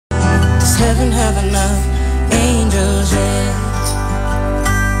heaven have enough angels yet?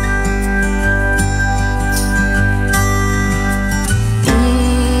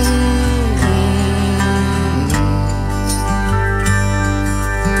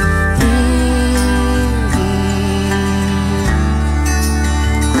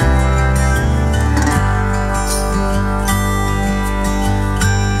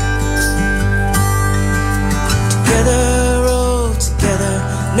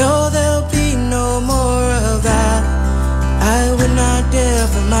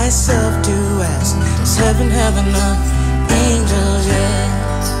 Myself to ask, does heaven have enough angels yet?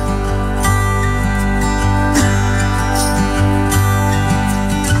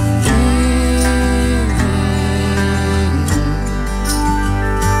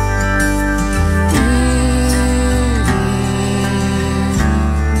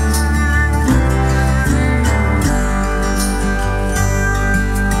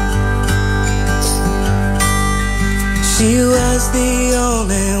 She was the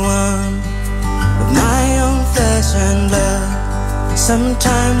only one with my own flesh and blood.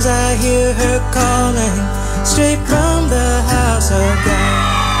 Sometimes I hear her calling straight from the house of God.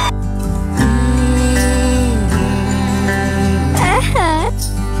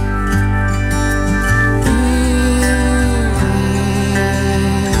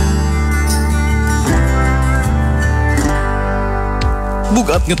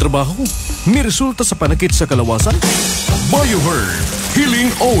 Bugat nga trabaho, may resulta sa panakit sa kalawasan. BioHerb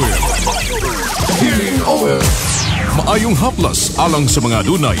Healing Oil. Healing Oil. Maayong haplas alang sa mga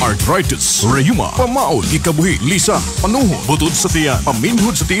dunay arthritis, rheuma, pamaod, ikabuhi, lisa, panuho, butod sa tiyan,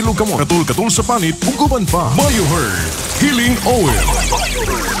 paminhod sa tilog kamo, katul-katul sa panit, uguban pa. BioHerb Healing Oil.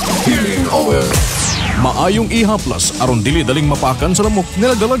 Healing Oil. Maayong ihaplas aron dili daling mapakan sa lamok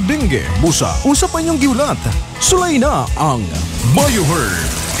nilagalag dengue, busa, usa pa inyong giulat. Sulay na ang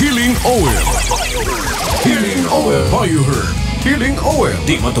BioHerb Healing Oil. Healing Oil. BioHerb Healing Oil.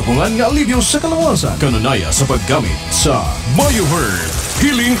 Di matupungan nga alivyo sa kalawasan. Kanunaya sa paggamit sa BioHerb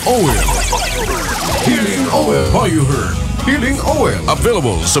Healing Oil. Healing Oil. BioHerb Healing Oil.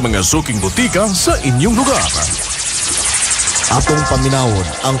 Available sa mga suking butika sa inyong lugar. Atong paminawon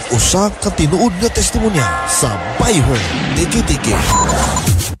ang usa ka tinuod nga testimonya sa BioHerb Tiki-Tiki.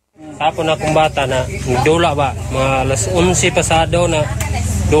 Tapon akong bata na nagdula ba, mga alas 11 pasado na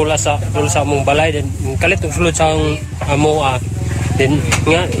dula sa among balay, din kalit og sulod sa amoa. Din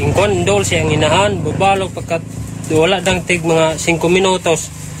nga ingkon dol siyang inahan, babalog pagkat wala dang tig mga 5 minutos.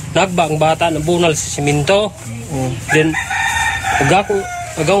 Nagba ang bata na bunal sa simento. Din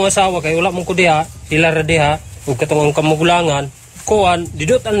agaw asawa kay wala mong ko diha, ila ra diha, ug katong ang kamugulangan, kuan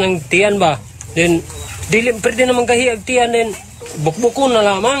didutan ng tiyan ba. Din dili pwede naman kahiag tiyan din. Bukbuko na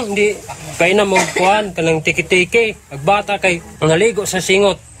lamang, hindi kaya na magkuhan kanang tiki-tiki. Agbata kay naligo sa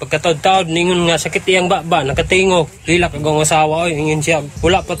singot. Pagkataod-taod, ningon nga sakit iyang baba, nakatingo. Lilak agong asawa, oy, ingin siya.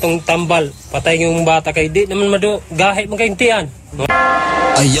 Wala pa tong tambal, patay yung bata kay di naman gahe mo kayong tiyan.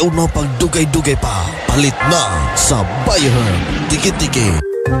 Ayaw na pagdugay-dugay pa. Palit na sa BioHerb Tiki-Tiki.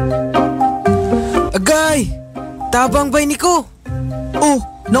 Agay! Tabang bay ni ko! Oh,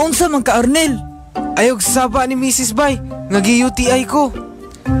 naunsa man ka Arnel? Ayog saba ni Mrs. Bay, nagi-UTI ko.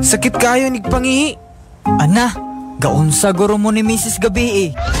 Sakit kayo nigpangihi. Ana, gaunsa guro mo ni Mrs. Gabi eh.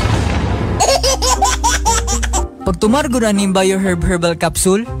 Pagtumargo na ni BioHerb Herbal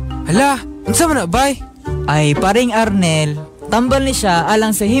Capsule. Hala, unsa man na bay? Ay paring Arnel, tambal ni siya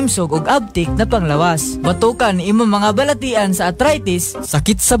alang sa himsog ug abtik na panglawas. Batukan imo mga balatian sa arthritis,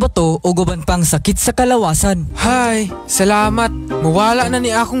 sakit sa bato o guban pang sakit sa kalawasan. Hay, salamat. Mawala na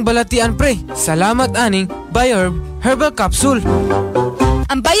ni akong balatian pre. Salamat aning BioHerb Herbal Capsule.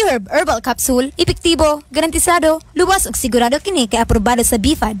 Ang BioHerb Herbal Capsule, epektibo, garantisado, luwas ug sigurado kini kay aprobado sa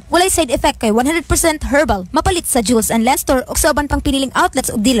BFAD. Walay side effect kay 100% herbal. Mapalit sa Jules and Lester ug sa uban pang piniling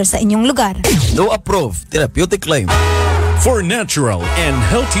outlets ug dealer sa inyong lugar. No approved therapeutic claim. For natural and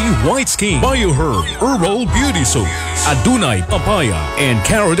healthy white skin, BioHerb Herbal Beauty Soap. Adunay, papaya, and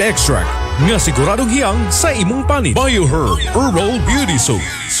carrot extract. Nga siguradong hiyang sa imong panit. BioHerb Herbal Beauty Soap.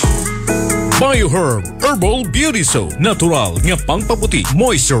 BioHerb Herbal Beauty Soap. Natural nga pangpaputi,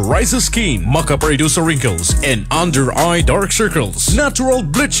 moisturizes skin, makaproduce wrinkles and under-eye dark circles. Natural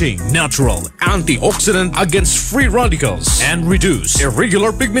bleaching, natural antioxidant against free radicals and reduce irregular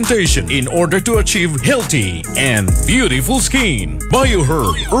pigmentation in order to achieve healthy and beautiful skin.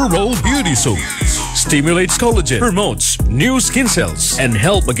 BioHerb Herbal Beauty Soap stimulates collagen, promotes new skin cells, and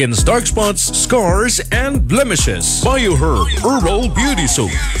help against dark spots, scars, and blemishes. BioHerb Herbal Beauty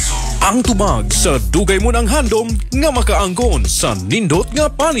Soap. Ang tubag sa dugay mo ng handom nga makaangkon sa nindot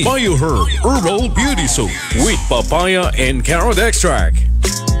nga pani. BioHerb Herbal Beauty Soap with papaya and carrot extract.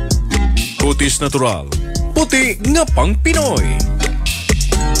 Kutis natural. Puti nga pang Pinoy.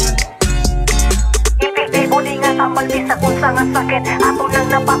 Epektibo ni nga tambal bisag unsa nga sakit. Ato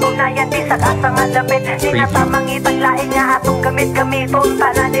nang napatunayan bisag asa nga dapit. Di na tamang itaglain nga atong gamit-gamiton.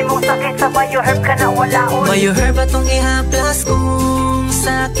 Tanan imong sakit sa bioherb ka na walaon. Bioherb atong ihaplas kung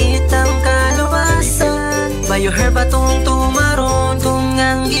sakit ang kaluwasan. Bioherb atong tumaron kung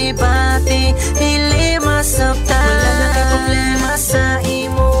ang gibati dili masabtan. Wala na kay problema sa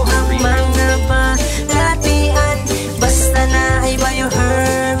imuhang mga balatian. Basta na ay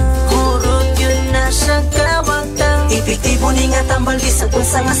bioherb, hurot yun na siya kawagtang. Epektibo ni nga tambal bisag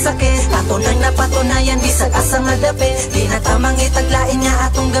unsa nga sakit. Ato nang napatunayan bisag asa nga dapit. Di na tamang itaglain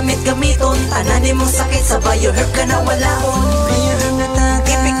nga atong gamit-gamiton. Tanan imong sakit sa bioherb ka na walaon. Bioherb na taga,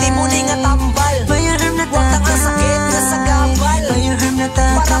 epektibo ni nga tambal. Bioherb na taga, watang ang sakit nga sa gabal. Bioherb na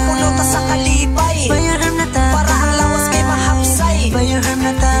taga, para puno ta sa kalipay. Bioherb na taga, para ang lawas kay mahapsay. Bioherb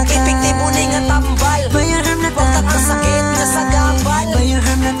na taga, epektibo ni nga tambal. Bioherb na taga, watang ang sakit nga sa gabal.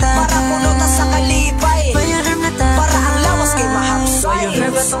 Bioherb na taga, para puno ta sa kalipay. Bioherb na taga, para ang lawas kay mahapsay.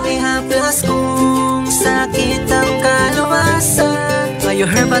 Bioherb atong ihaplas kung sakit ang kaluwasan.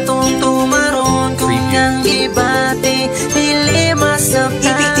 Bioherb atong tumaron kung ang ibati dili masabtan.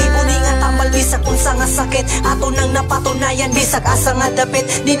 Epektibo ni nga tambal bisag unsa nga sakit. Ato nang napatunayan bisag asa nga dapit.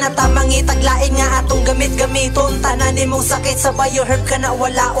 Di na tamang itaglain nga atong gamit-gamiton. Tanan imong sakit sa bioherb ka na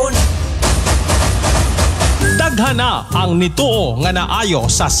walaon. Daghana ang nituo nga naayo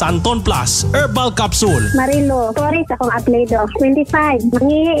sa Santon Plus Herbal Capsule. Marilo, sorry sa akong apelido. 25.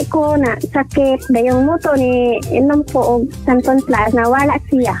 Mangihi ko na sakit. Dayong muto ni inom ko og Santon Plus na wala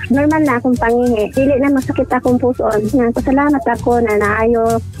siya. Normal na akong pangihi. Dili na masakit akong puson. Pasalamat ako na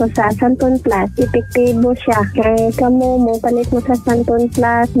naayo ko sa Santon Plus. Epektibo siya. Kaya kamo mo palit mo sa Santon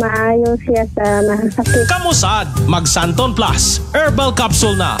Plus, maayo siya sa masakit. Kamusad, mag Santon Plus Herbal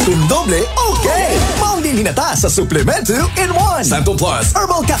Capsule na. Doble okay! Maundin hinata sa Supplement 2-in-1 Santon Plus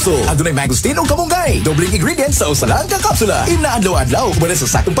Herbal Capsule. Adunay mangosteen o kamunggay. Dobling ingredients sa usalang ka kapsula. Inaadlaw-adlaw ubara sa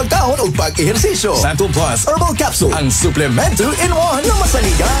sakong pagkaon o pag-ehersisyo. Santon Plus Herbal Capsule. Ang Supplement 2-in-1 na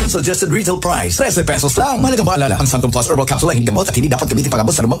masaligan. Suggested retail price 13 pesos lang. Mahalaga maalala, ang Santon Plus Herbal Capsule ay gamot at hindi dapat gamitin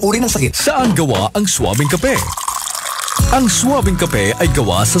pagabot sa namang uri ng sakit. Saan gawa ang swabing kape? Ang swabing kape ay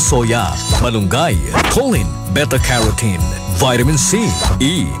gawa sa soya, malunggay, choline, beta-carotene, vitamin C,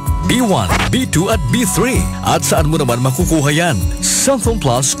 E, B1, B2 at B3. At saan mo naman makukuha yan? Santon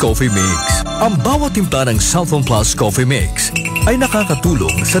Plus Coffee Mix. Ang bawat timpla ng Santon Plus Coffee Mix ay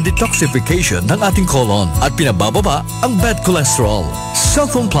nakakatulong sa detoxification ng ating colon at pinabababa ang bad cholesterol.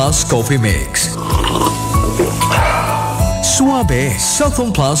 Santon Plus Coffee Mix. Suabe,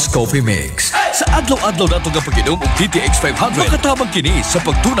 Santon Plus Coffee Mix. Sa adlaw-adlaw natong pag-inom og DTX 500, makatabang kini sa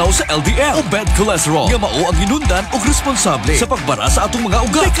pagtunaw sa LDL o bad cholesterol. Nga mao ang hinundan og responsable sa pagbara sa atong mga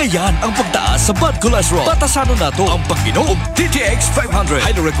ugat. Kayan ang pagtaas sa bad cholesterol. Batasanon nato ang pag-inom og DTX 500.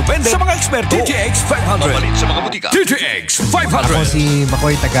 Highly recommended sa mga eksperto. DTX 500. Mapalit sa mga butika. DTX 500. Ako si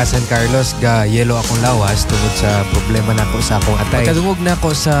Makoy taga San Carlos, ga yelo akong lawas tungod sa problema nako sa akong atay. Kadungog na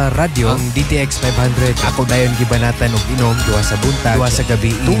ako sa radyo ang DTX 500. Ako dayon gibanatan og inom duwa sa buntag, duwa sa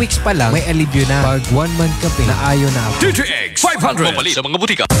gabi. 2 weeks pa lang may alibyo na. Pag 1 month kape na ayo na ako. DTX 500. Mapalit sa mga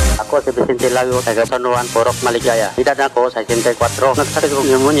butika. Ako si Vicente Lago, taga San Juan, Porok, Maligaya. Edad na ako sa 84. Nagsakit ko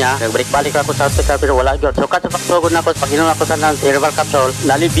pneumonia. Nagbalik-balik ako sa hospital pero wala yun. So katsapag-sugod na ako. Pag inom ako sa herbal capsule,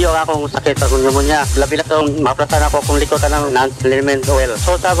 nalibyo akong sakit sa pneumonia. Labi na itong maplasan ako kung likotan ng non-element oil.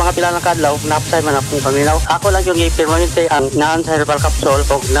 So sa mga pila ng kadlaw, napsay man akong paminaw. Ako lang yung i-permanente ang non-herbal capsule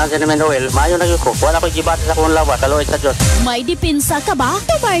o non-element oil. Mayo na yun ko. Wala ko gibati sa akong lawa. Kaloy sa Diyos. May dipinsa ka ba?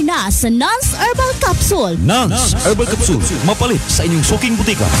 Tumar na sa Nance Herbal Capsule. Nance Herbal Capsule. Mapalit sa inyong suking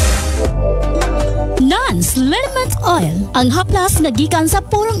butika. Nance Liniment Oil. Ang haplas na gikan sa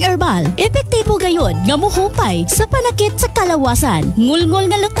purong herbal. Epektibo gayon nga muhupay sa panakit sa kalawasan. Ngulngol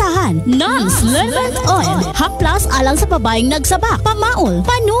nga lutahan. Nance Liniment Oil. Haplas alang sa babaeng nagsabak, pamaol,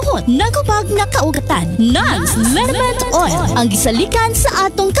 panuhot, nagubag na kaugatan. Nance Liniment Oil. Ang gisalikan sa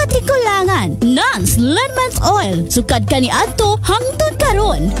atong katikulangan. Nance Liniment Oil. Sukad ka ni adto hangtod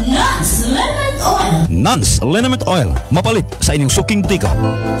karon. Nance Liniment Oil. Nance Liniment Oil. Mapalit sa inyong suking butika.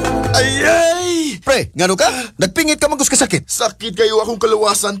 Ay! Pre, ngano ka? Nagpingit ka magkus kasakit. Sakit kayo akong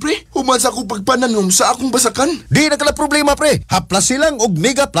kalawasan, pre. Human sa akong pagpananom sa akong basakan. Di na kala problema, pre. Haplas silang og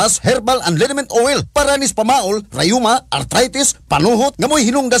Mega Plus Herbal and Liniment Oil para nis pamaol, rayuma, arthritis, panuhot, ngamoy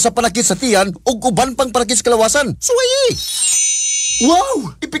hinungda sa panakit sa tiyan ug uban pang panakit sa kalawasan. Suwayi!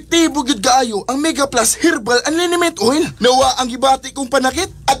 Wow! Epektibo gyud kaayo ang Mega Plus Herbal and Liniment Oil. Nawa ang gibati kong panakit.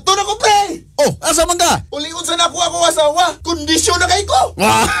 Adto na ko, pre! Oh, asa man ka? Uliun sa nako ako asawa. Kondisyon na kay ko.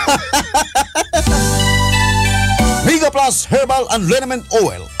 Mega Plus Herbal and Liniment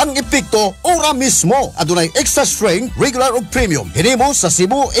Oil. Ang epekto ora mismo. Adunay extra strength, regular ug premium. Hinimo sa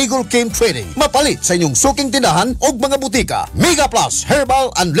Cebu Eagle Cane Trading. Mapalit sa inyong suking tindahan ug mga butika. Mega Plus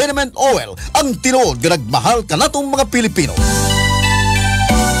Herbal and Liniment Oil. Ang tinuod nga nagmahal kanatong mga Pilipino.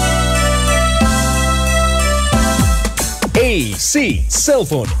 AC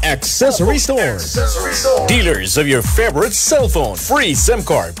Cellphone Accessory Store. Dealers of your favorite cell phone. Free SIM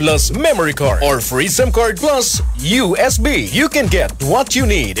card plus memory card or free SIM card plus USB. You can get what you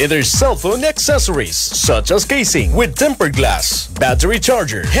need in their cell phone accessories such as casing with tempered glass, battery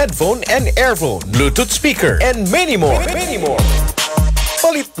charger, headphone and earphone, Bluetooth speaker, and many more.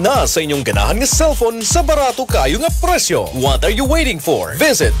 Palit na sa inyong ganahan ng cellphone sa barato kayo nga presyo. What are you waiting for?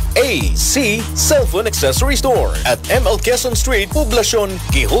 Visit AC Cellphone Accessory Store at ML Quezon Street, Poblacion,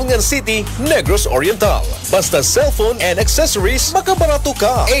 Gihulngan City, Negros Oriental. Basta cellphone and accessories, makabarato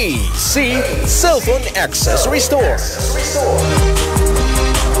ka. AC Cellphone Accessory Store.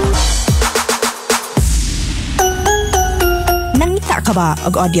 Nangita ka ba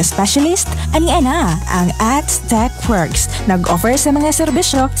og audio specialist? Ania na ang Ads Tech Works. Nag-offer sa mga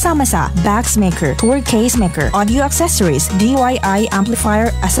serbisyo sama sa box maker, tour case maker, audio accessories, DIY amplifier,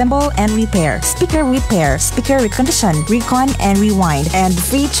 assemble and repair, speaker recondition, recon and rewind, and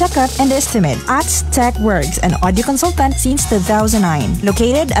free checkup and estimate. Ads Tech Works, an audio consultant since 2009.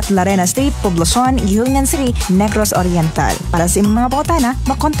 Located at Larena Street, Poblacion, Gihulngan City, Negros Oriental. Para sa imong mga botana,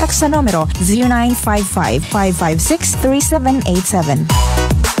 makontak sa numero 0955-556-3787.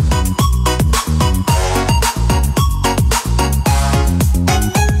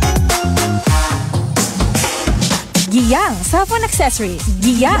 Giyang Cellphone Accessories.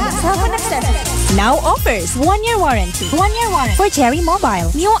 Giyang Cellphone Accessories now offers 1-year warranty. 1-year warranty for Cherry Mobile,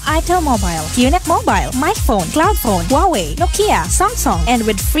 New Itel Mobile, QNET Mobile, MyPhone, Cloudphone, Huawei, Nokia, Samsung, and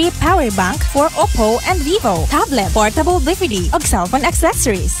with free power bank for Oppo and Vivo, tablet, portable DVD, ug cellphone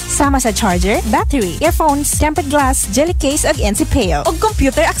accessories. Sama sa charger, battery, earphones, tempered glass, jelly case ug NCPO, ug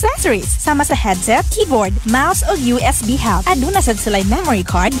computer accessories. Sama sa headset, keyboard, mouse ug USB hub. Aduna sad sila'y memory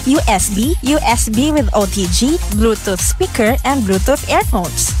card, USB with OTG, Bluetooth speaker, and Bluetooth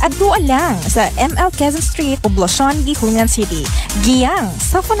earphones. Adua lang sa ML Quezon Street, Poblacion, Gihulngan City. Giyang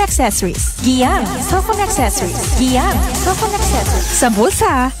Cellphone Accessories. Giyang Cellphone Accessories. Giyang Cellphone Accessories. Sa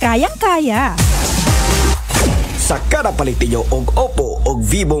bulsa, kayang-kaya. Sa kada palitinyo og Oppo og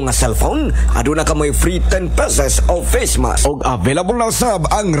Vivo nga cellphone, aduna ka mo'y free 10 pesos of face mask. Og available na sab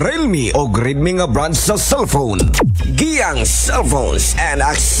ang Realme og Redmi nga brand sa cellphone. Giyang Cellphones and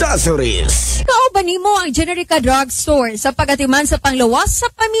Accessories. Kauban nimo ang Generica Drugstore sa pagatiman sa panglawas sa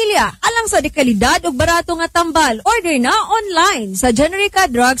pamilya. Alang sa dekalidad ug barato nga tambal, order na online sa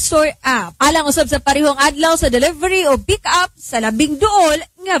Generica Drugstore app. Alang usab sa parehong adlaw sa delivery o pick up sa labing duol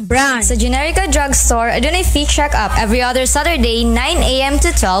nga brand. Sa Generica Drugstore, adunay fee check-up every other Saturday, 9 a.m. to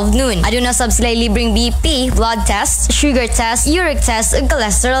 12 noon. Aduna sab sila'y libreng BP, blood test, sugar test, uric test, ug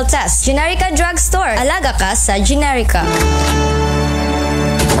cholesterol test. Generica Drugstore, alaga ka sa Generica.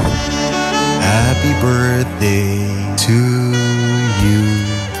 Happy birthday to you.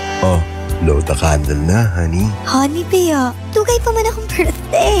 Oh, blow the candle na, honey. Honey, Bea, tugay pa man akong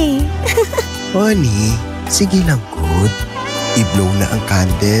birthday. Honey, sige lang, good. I-blow na ang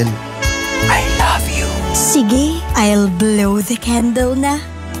candle. I love you. Sige, I'll blow the candle na.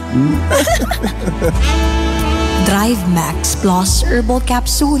 Drive Max Plus Herbal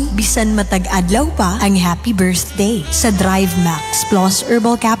Capsule. Bisan matag-adlaw pa ang happy birthday. Sa Drive Max Plus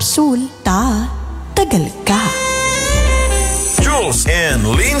Herbal Capsule, tagal ka. Jules and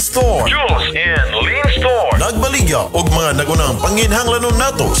Lean Store. Jules and Lean Store. Nagbaligya og mga nagunang panginhanglanon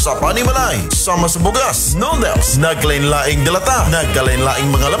nato sa panimalay. Sama sa bugas, noodles, naglain-laing delata,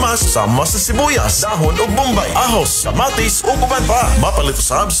 nagkalain-laing mga lamas, sama sa sibuyas, dahon o bombay, ahos, kamatis o uban pa. Mapalit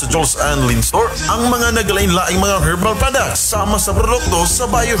usab sa Jules and Lean Store ang mga naglain-laing mga herbal products sama sa produkto sa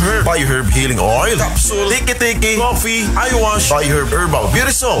BioHerb. BioHerb Healing Oil, Capsule, Tiki-Tiki, Coffee, Eye Wash, BioHerb Herbal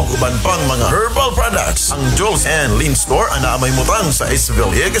Beauty Soap, uban pang mga herbal products. Ang Jules and Lean Store ana may mutang sa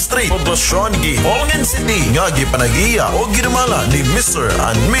Isabel Higa Street, Poblacion, Gihulngan City, nga gipanagiya o ginamala ni Mr.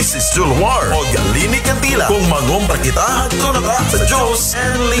 and Mrs. Julwar o Galini Cantila. Kung mangumpra kita, hadto na ka sa Jules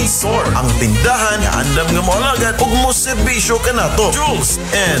and Lean Store. Ang tindahan nga andam nga moalagat ug mo serbisyo kanato. Jules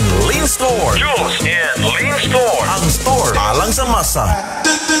and Lean Store. Jules and Lean Store. Ang store alang sa masa.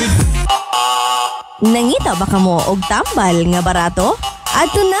 Nangita ba ka mo og tambal nga barato?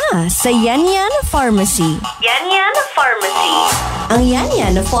 Ato na sa Yan Yan Pharmacy. Yan Yan Pharmacy. Ang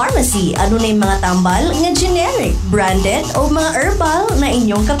Yan Pharmacy adunay mga tambal nga generic, branded o mga herbal na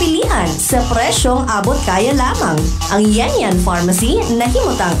inyong kapilian sa presyong abot kaya lamang. Ang Yan Pharmacy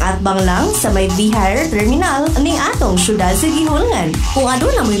nahimutang atbang lang sa may Bihar Terminal ning atong syudad sa Gihulngan. Kung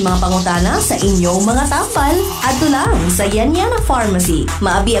aduna mo'y mga pangutana sa inyong mga tambal, adto lang sa Yan Pharmacy.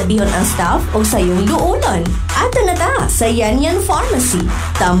 Maabi-abihon ang staff o sa iyong duulon. Ato na ta sa Yan Pharmacy.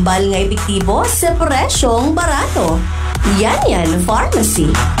 Tambal nga epektibo sa presyong barato. Yan Pharmacy.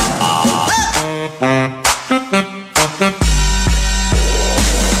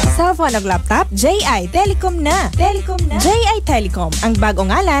 Cellphone o laptop, JI Telecom na. JI Telecom, ang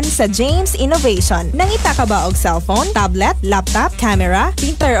bagong ngalan sa James Innovation. Nangita ka ba og cellphone, tablet, laptop, camera,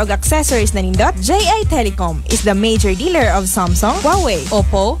 printer o accessories na nindot? JI Telecom is the major dealer of Samsung, Huawei,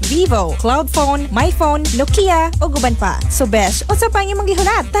 Oppo, Vivo, Cloudphone, MyPhone, Nokia o guban pa. So besh, o sa pangimong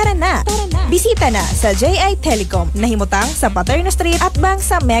gihulat, tara na. Bisita na sa JI Telecom, nahimutang sa Paterno Street at bang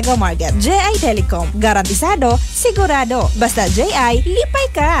sa Mega Market. JI Telecom, garantisado, sigurado. Basta JI, lipay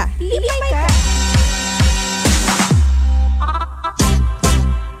ka.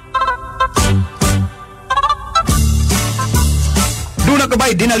 Duna ka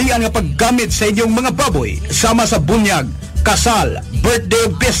ba'y dinalian nga paggamit sa inyong mga baboy sama sa bunyag, kasal, birthday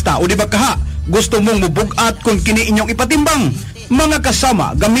o pesta o di ba kaha? Gusto mong mubugat kung kini inyong ipatimbang? Mga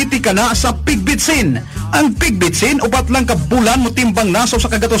kasama, gamiti ka na sa Pigbitsin. Ang Pigbitsin, upat lang ka bulan mo timbang na sa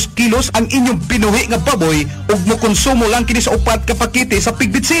kagatos kilos ang inyong pinuhi nga baboy ug mo konsumo lang kini sa upat ka pakete sa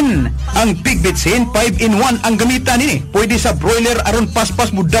Pigbitsin. Ang Pigbitsin 5-in-1 ang gamitan nini. Pwede sa broiler aron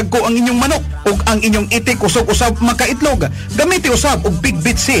paspas mo dagko ang inyong manok ug ang inyong itik usab-usab makaitlog. Gamiti usab og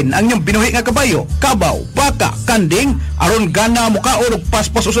Pigbitsin ang inyong binuhi nga kabayo, kabaw, baka, kanding aron gana mo kaon ug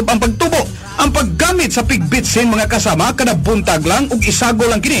paspas usab ang pagtubo. Ang paggamit sa Pigbitsin mga kasama kada buntag lang ug isago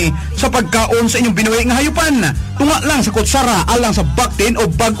lang kini sa pagkaon sa inyong binuhi nga hayupan. Tunga lang sa kutsara alang sa baktin o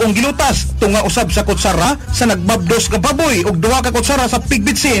bag-ong gilutas. Tunga usab sa kutsara sa nagbabdos nga baboy ug duha ka kutsara sa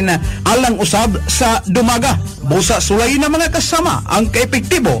Pigbitsin alang usab sa dumaga. Busa sulay na mga kasama ang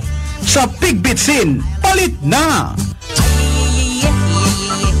kaepektibo sa Pigbitsin. Palit na!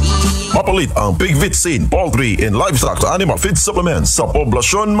 Mapalit ang Pigbitsin, poultry and livestock animal feed supplements sa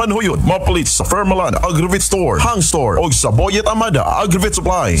poblasyon Manhuyod. Mapalit sa Fermalan Agri-Vet Store, Hang Store o sa Boyet Amada Agri-Vet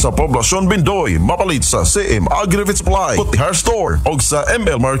Supply. Sa poblasyon Bindoy, mapalit sa CM Agri-Vet Supply, Putihar Store o sa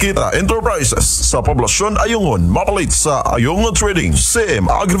ML Marquita Enterprises. Sa poblasyon Ayungon, mapalit sa Ayungon Trading,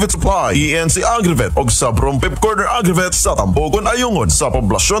 CM Agri-Vet Supply, ENC Agri-Vet o sa Brompip Corner Agri-Vet sa Tambogon Ayungon. Sa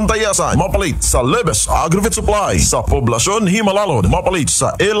poblasyon Tayasan, mapalit sa Lebes Agri-Vet Supply. Sa poblasyon Himalalod, mapalit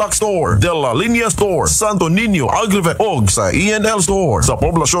sa Elac Store, De La Linea Store, Santo Niño Agri-Vet o sa ENL Store. Sa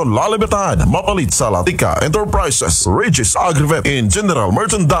poblasyon La Libertad, mapalit sa Latica Enterprises, Regis Agri-Vet in General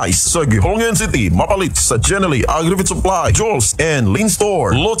Merchandise. Sa Gihongen City, mapalit sa Genely Agri-Vet Supply, Jules and Lin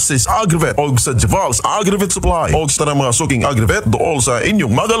Store, Lotsis Agri-Vet o sa Javals Agri-Vet Supply o sa mga suking Agri-Vet dool sa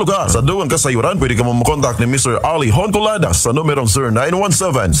inyong mga lugar. Sa duwang kasayuran, pwede ka makontak ni Mr. Ali Honcolada sa numerong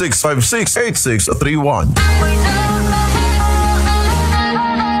 0917-656-8631.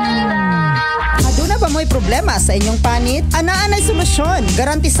 Pa mo'y problema sa inyong panit, anaan ay solusyon.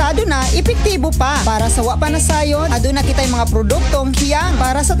 Garantisado na, epektibo pa. Para sa wa pa nasayon, aduna kitay mga produktong hiyang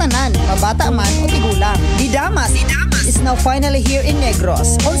para sa tanan, mabata man o tigulang. Didamas is now finally here in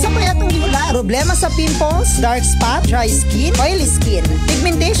Negros. Unsa pa yatong giula? Problema sa pimples, dark spot, dry skin, oily skin,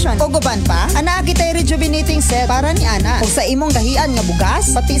 pigmentation, o guban pa, anaa kitay rejuvenating set para ni ana. O sa imong dahian nga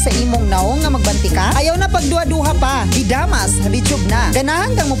bugas, pati sa imong naong nga magbantika, ayaw na pagduha-duha pa. Didamas, rejuve na.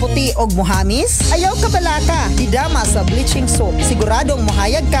 Ganahan kang muputi og muhamis, ayaw kabalaka, didamas sa bleaching soap. Siguradong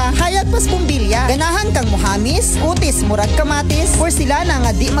muhayag ka, hayag pas bumbilya. Ganahan kang muhamis, utis, murag kamatis, porcelana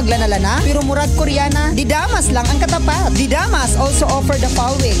nga di maglanalana, pero murag koreana, didamas lang ang katapat. Didamas also offer the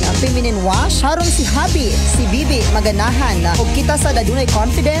following: a feminine wash, haron si hubby, si bibi, maganahan na. Kung kita sa dadunay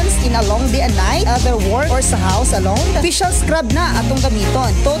confidence in a long day and night, other work or sa house alone, facial scrub na atong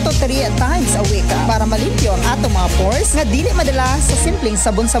gamiton. 2 to 3 times a week para malimpyo ang atong mga pores nga dili madala sa simpleng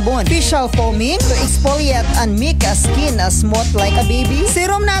sabon-sabon. Facial foaming to exfoliate and make a skin smooth like a baby.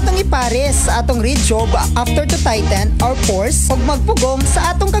 Serum na atong ipares sa atong red job after to tighten our pores ug magpugong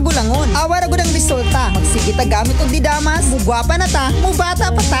sa atong kagulangon. Awara gud ang resulta. Magsige ta gamit og Didamas, mugwapa na ta,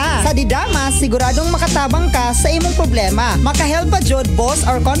 mubata pa ta. Sa Didamas, siguradong makatabang ka sa imong problema. Makahelp pa jud boost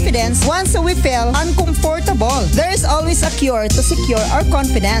our confidence once we feel uncomfortable. There is always a cure to secure our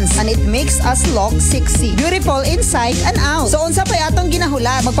confidence and it makes us look sexy, beautiful inside and out. So unsa pa atong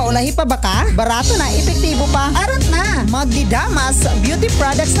ginahulat? Magpaulahi pa ba ka? Barato na, epektibo pa. Arat na, Magdidamas beauty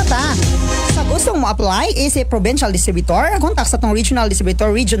products na ta. Sa gustong mo apply, is a provincial distributor. Contact sa tong regional distributor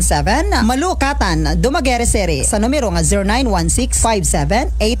Region 7, Malukatan, Dumaguere City. Sa numero nga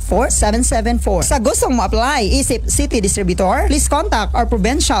 0916-5784-774. Sa gustong mo-apply, isip City Distributor, please contact our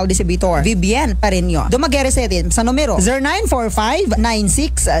Provincial Distributor, Vivian Pareño. Dumagere sa itin sa numero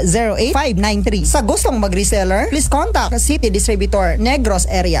 0945-9608-593. Sa gustong mag-reseller, please contact City Distributor, Negros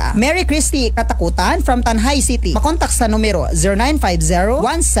area. Mary Christie Katakutan from Tanhay City. Makontak sa numero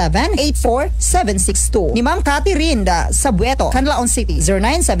 0950-1784-762. Ni Ma'am Cathy Rinda sa Bueto, Canlaon City,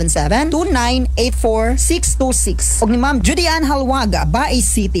 0977-2984-626. Og ni Ma'am Judy Ann Halwaga, Baay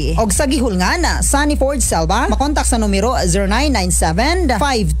City. Og sa Gihulngana, Sunny Ford Selva, makontak sa numero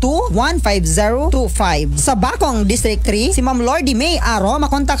 0997-52-15025. Sa Bakong District 3, si Ma'am Lordy May Aro,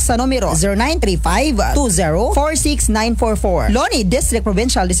 makontak sa numero 0935-20-46944. Loni District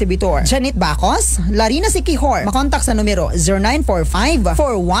Provincial Distributor, Janet Bacos, Larina Sikihor, makontak sa numero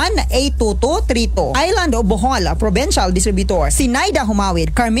 0945-41-82232. Island o Bohol Provincial Distributor, si Naida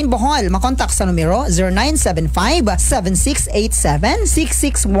Humawid, Carmen Bohol, makontak sa numero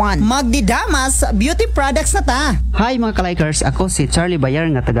 0975-7687-661. Magdidamas Beauty Products na ta. Hi mga ka-likers, ako si Charlie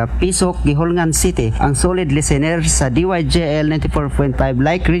Bayar nga taga Pisok, Gihulngan City, ang solid listener sa DYJL 94.5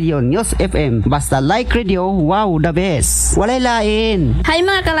 Likeradio News FM. Basta Likeradio, wow, the best. Walay lain. Hi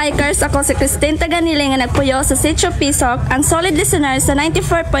mga ka-likers, ako si Christine Taganile nga nagpuyo sa Sitio Pisok, ang solid listener sa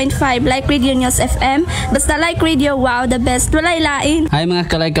 94.5 Likeradio News FM. Basta Likeradio, wow, the best. Walay lain. Hi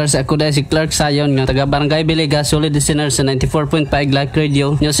mga ka-likers, ako dahil si Clark Sayon nga taga Barangay Biliga, solid listener sa 94.5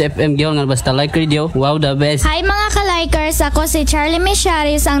 Likeradio News FM. Gihulngan, basta Likeradio, wow, the best. Hi mga ka-likers, ako si Charlie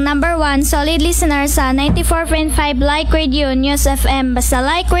Micharis, ang number 1 solid listener sa 94.5 Likeradio News FM. Basta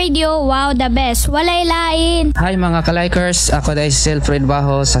Likeradio, wow, the best. Walay lain. Hi mga ka-likers, ako dahil si Silfred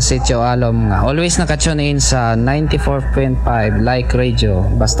Bajo sa Sitio Alom nga always nakatune in sa 94.5 Likeradio.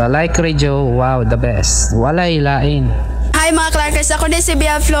 Basta Likeradio, wow, the best. Walay lain. Hi mga Clarkers, ako din si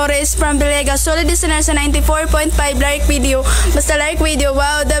Bia Flores from Bilega, solid listener sa 94.5 Likeradio. Basta Likeradio,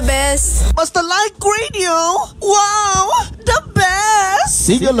 wow, the best. Basta Likeradio, wow, the best.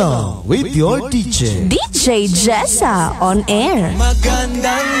 Sing along with your DJ. DJ Jessa On Air.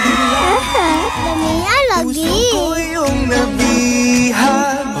 Magandang dilag. Lagi. Gusto ko yung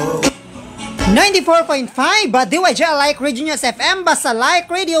nabihan. 94.5 DYJ Likeradio News FM. Basta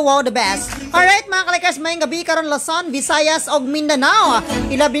Likeradio, wow, the best. Alright mga ka-likers, mayong gabi karon Luzon, Visayas og Mindanao.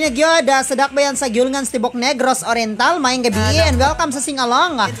 Ilabi na gyud sa dakbayan sa Gihulngan Tibok Negros Oriental. Mayong gabi and welcome sa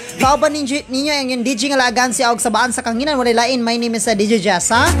Singalong. Kauban ninyo ang yung DJ nga laagan si og sabaan sa kanginan walay lain. My name is DJ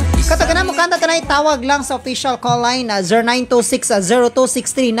Jessa. Kataganan mo kanta tanay, tawag lang sa official call line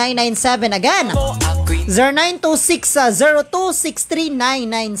 0926-0263-997. Again,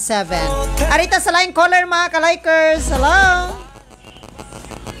 0926-0263-997. Arita sa line caller mga ka-likers. Hello.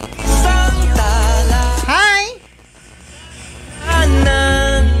 Hi.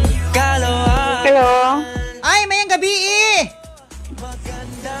 Hello. Ay, mayang gabi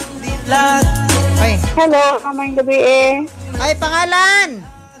Ay. Hello, mayang gabi Ay, pangalan.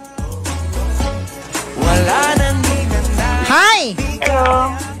 Hi.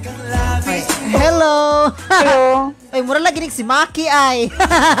 Hello. Ay, hello. Hello. Ay, mura lagi si Maki ay.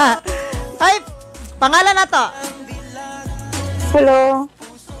 Ay, pangalan na to. Hello.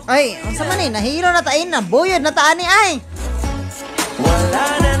 Ay, ang sama ni, nahiro na tain na, buyod na taani ay.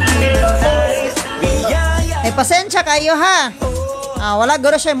 Ay, pasensya kayo ha. Wala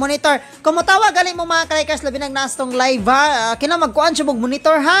guro siya monitor. Kumutawa galing mo mga ka-likers, labi ng nastong live ha. Kina magkuhan siya mong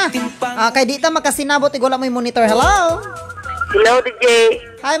monitor ha. Kay di ta makasinabot, wala mo yung monitor. Hello? Hello, DJ.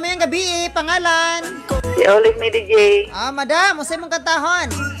 Hi, mayang gabi, pangalan? Si Olive ni DJ. Madam, usay mong kantahon.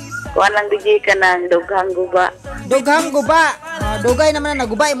 Kuhan lang DJ ka ng dughang guba. Dughang guba. Dugay naman na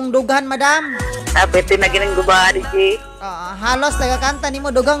nagubay mong dughan, madam. Pwede na ginang guba, DJ. Halos nagakanta ni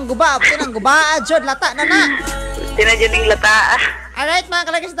mo dugang guba. Pwede nang guba, Jod, lata na na. Tinajuning lata. Alright, mga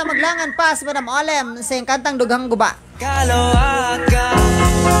kalagis na maglangan pa si Madam Olem sa yung kantang dughang guba.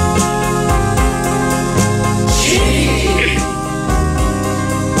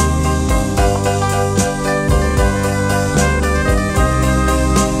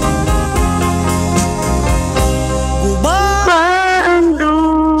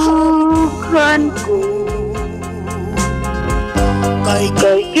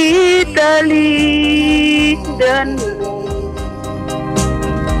 Kay kita lindan mo,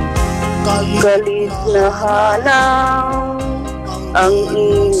 galit na halaw ang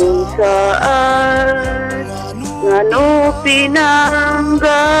imong saad, ngano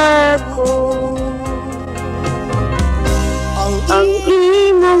pinanggap ko ang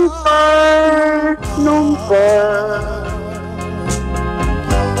imong panumpa.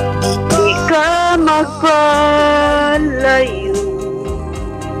 Di ka magpalayo,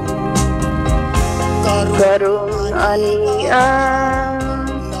 karon anian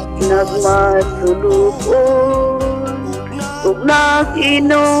nagmasulukon ug naginusara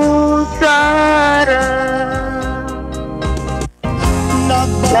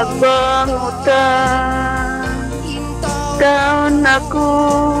nagbangutan taon ako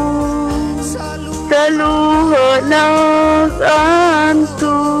sa luha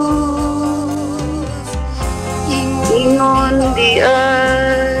nag-anto ingon di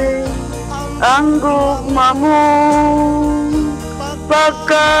ay ang gugma mo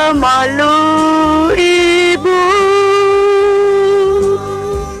pagkamaluibo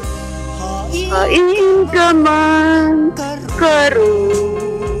hain ka man karon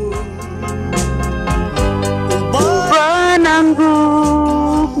uban ang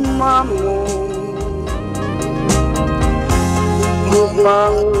gugma mo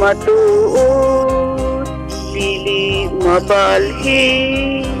gugmang matuod dili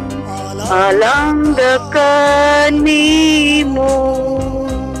mabalhin alang dakan nimo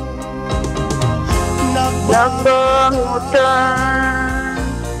nagbangutan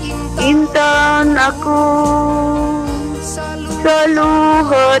intan ako sa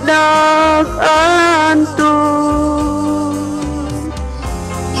luha nag-anto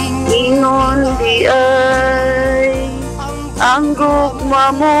ingon di ay ang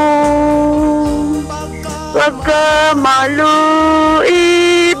gugma mo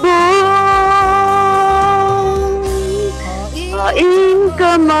pagkamaluibo hain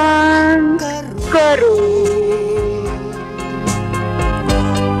ka man karon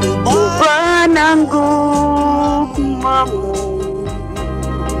uban ang gugma mo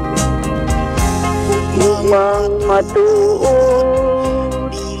gugmang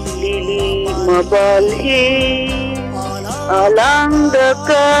matuod dili mabalhin alang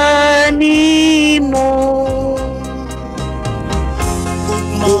dakan nimo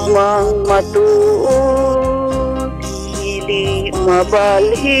gugmang matuod dili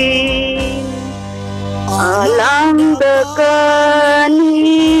mabalhin alang dakan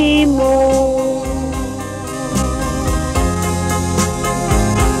nimo.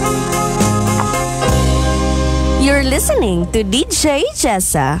 You're listening to DJ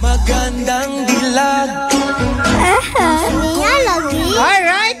Jessa. Magandang dilag. Niya lagi.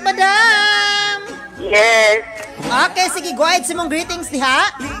 Alright, madam. Yes. Okay, sige, go ahead sa mong greetings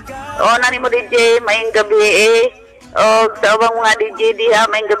diha. O, nani mo DJ, maying gabi o sa ubang mga DJ diha,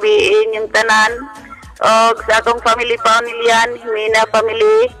 maying gabi yung tanan. O sa akong family pamilyan, Mina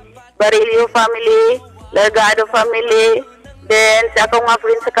family, Barilio family, Largado family, then sa akong mga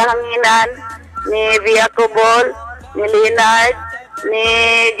friends sa kahanginan, ni Via Cobol, ni Leonard, ni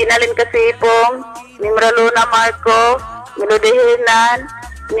Ginalin Kasipong, ni Maraluna Marco, ni Ludehinan,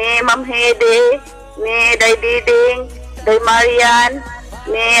 ni Ma'am Hede, ni Day Diding, Day Marian,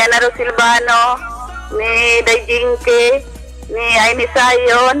 ni Anaro Silvano, ni Day Jinke, ni Aini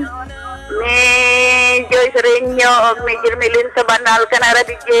Sayon, ni Joyce Reño, o ni Jermelin Sabanal, Kanara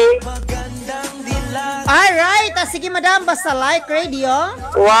DJ. Alright, sige madam, basta Likeradio.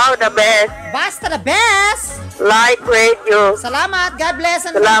 Wow, the best. Basta the best. Likeradio. Salamat, God bless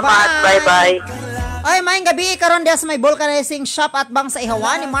and salamat, bye-bye. Ay, maayong gabi, karon des may vulcanizing shop at bang sa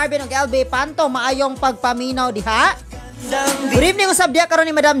Ihawan ni Marvin ug LB Panto, maayong pagpaminaw diha. Good evening, usab diya karon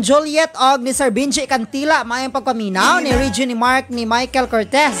ni Madam Juliet og ni Sir Benji Cantila, maayong pagpaminaw ni Reggie, ni Mark, ni Michael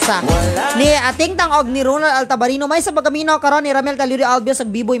Cortez, ni Ating Tang og ni Ronald Altabarino, may sa pagpaminaw karon ni Ramel Talio Albios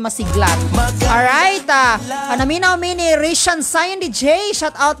ug Biboy Masiglat. Alright, naminaw mi ni Rishan Sayon DJ,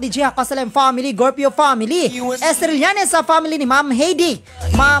 shout out DJ Hakosalem family, Gorpio family, Estrelianes sa family ni Ma'am Heidi,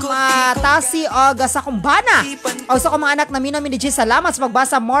 Ma'am Tasi og sa kumbana. O sa mga anak naminaw mi DJ, salamat sa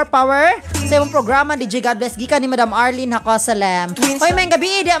pagbasa, more power sa imong programa DJ, God bless gikan ni Madam Arlene Hakosalem. Hoy, may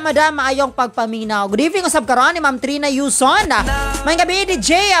gabi di madam, maayong pagpaminaw. Good evening usab karon ni Ma'am Trina Yuson. May gabi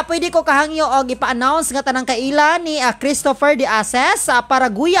DJ, pwede ko kahangyo og ipa-announce nga tanang kaila ni Christopher de Aces sa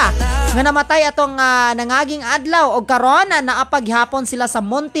Paraguya nga namatay atong nangaging adlaw og karon naapaghapon sila sa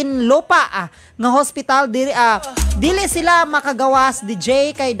Muntinlupa nga hospital dili sila makagawas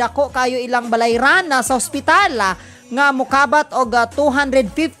DJ kay dako kayo ilang balayran sa hospital nga mukabat og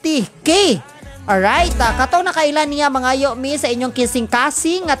 250k. Alright, kataw na kailan niya mga yomi sa inyong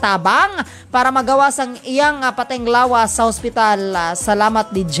kising-kasing nga tabang para magawas ang iyang patenglawas sa hospital. Salamat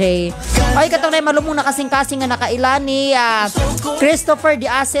DJ. Ay, kataw na malumong na kasing-kasing nga nakailan ni Christopher de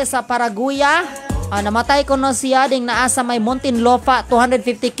Aces sa Paraguya. Namatay ko no siya ding naa sa may Muntinlupa,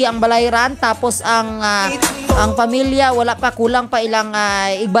 250k ang balayran, tapos ang pamilya wala pa, kulang pa ilang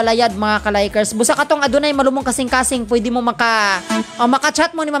igbalayad mga ka-likers. Busa katong adunay malumong kasing-kasing, pwede mo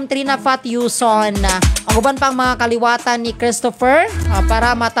maka-chat mo ni Ma'am Trina Fat Yuson. Ang uban pang mga kaliwatan ni Christopher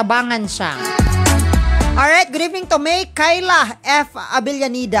para matabangan siya. Alright, good evening to May Kayla F.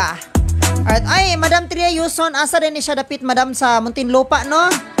 Abillanida. Alright, ay, Madam Tria Yuson, asa rin ni siya dapit, Madam, sa Muntinlupa, no?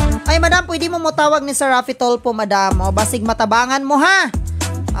 Ay, Madam, pwede mo mutawag ni Sir Rafi Tolpo, Madam. O, basig matabangan mo, ha?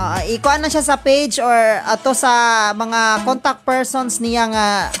 Ikuan na siya sa page or ato sa mga contact persons niya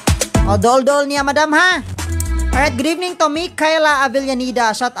nga dol-dol niya, Madam, ha? Alright, good evening to me, Kayla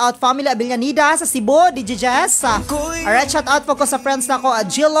Avillanida. Shout out family Avillanida sa Cebu, DJ Jess. Alright, shout out po ko sa friends na ko,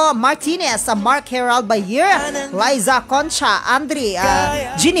 Gillo Martinez, Mark Herald Bayer, Liza Concha, Andre,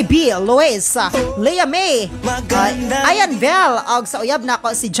 Ginny B, Luis, Leah May, Ayan Bell, og sa uyab na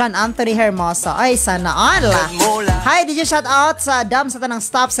ko si John Anthony Hermoso. Ay, sana all. Hi, DJ shout out sa Dam sa tanang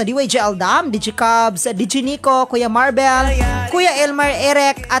staff sa DYJL Dam, DJ Cubs, DJ Nico, Kuya Marbel, Kuya Elmar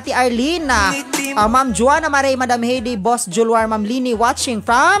Erek, Ate Arlene, Ma'am Juana Maray, Madam Heidi, Boss Julwar, Ma'am Lini watching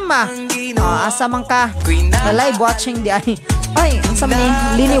from asa man ka live watching di ay unsa man ni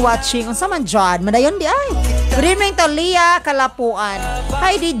Lini watching unsa man John madayon di ay. Good evening to Leah Kalapuan.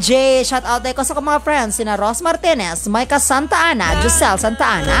 Hi DJ, shout out ko sa mga friends sina Ros Martinez, Micah Santa Ana, Giselle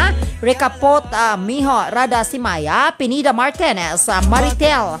Santa Ana, Rica Pot, Miho Rada Simaya, Pinida Martinez,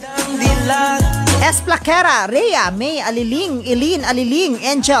 Maritel Esplakera, Rhea, May Aliling, Eileen Aliling,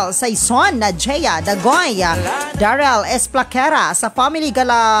 Angel Saison, Jaya Dagoy, Darrell Esplakera, sa family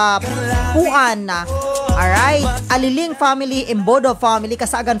Galapuan. Alright, Aliling family, Imbodo family,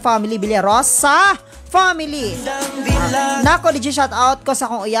 Kasagan family, Villarosa family. Nako, DJ shout out ko sa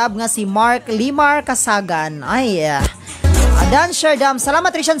akong uyab nga si Mark Limar Kasagan. Ay, Dan Sherdam, salamat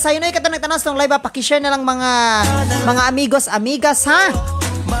Rishan sayo na ikatang nagtanas ng live, pakishare na lang mga amigos, amigas, ha?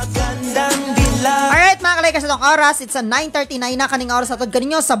 Alright mga kalaikas, itong oras, it's a 9:39 na kaning oras atod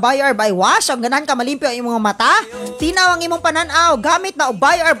kaninyo sa Buy Herb Eye Wash. Ang ganahan ka malimpyo ang imong mata, tinaw ang imong pananaw gamit na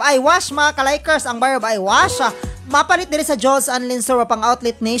Buy Herb Eye Wash mga kalaikas. Ang Buy Herb Eye Wash mapalit diri sa Joel's Unlin Store pang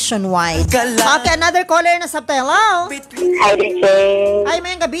outlet nationwide. Okay, another caller na sabta. Hello. Hi DJ. Ay,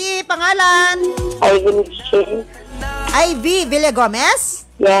 mayang gabi, pangalan? Ivy Villa Gomez?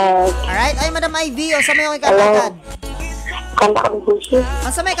 Yes. Alright, ay Madam Ivy, o sa may ikatagad? Kanta ko Bushi.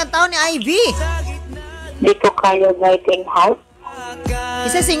 Ang sa may kantaon ni Ivy? Di ko kaya writing heart.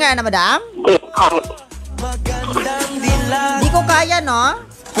 Isa singer na, Madam? Di heart. Di ko kaya, no?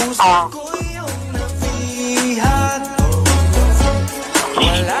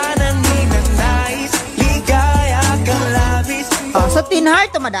 Sa Teen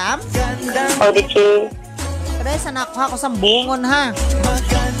Heart to, Madam? DJ. Kaya sa nakuha ko sa bungon, ha?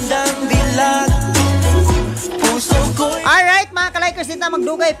 Alright, mga kalikers, dito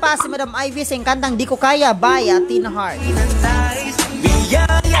magdugay pa si Madam Ivy sa kantang Di Ko Kaya by Teen Heart.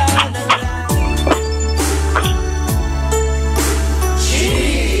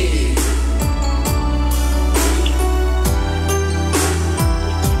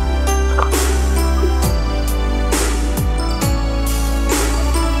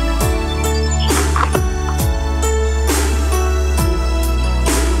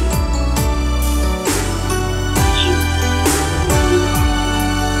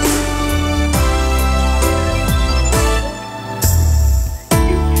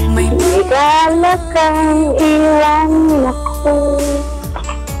 Wala kang ilang ako.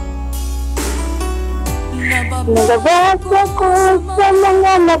 Nagabasa ko sa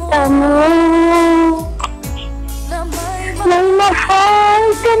mga mata mo. Nang mahal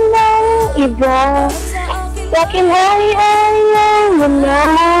ka ng iba, sa'kin ay ayaw mo na.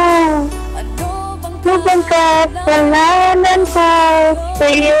 Lubang kasalanan ko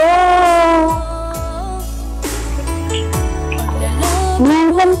sa'yo.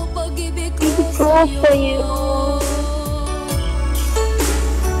 Naman ko sa'yo.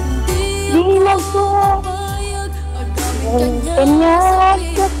 Di na ko ang kanya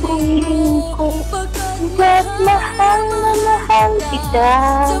sa puling ko. Ba't mahal na mahal kita?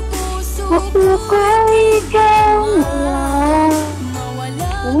 Puso ko ikaw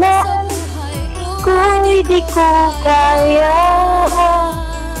na ko'y di ko kaya.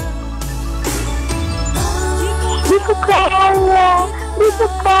 Di ko kaya, di ko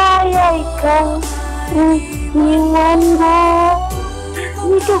kaya ikaw iwan mo.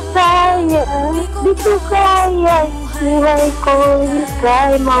 Di ko kaya, di ko kaya buhay ko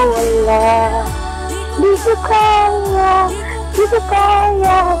ika'y mawala. Di ko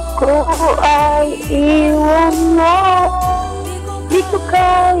kaya ko ay iwan mo. Di ko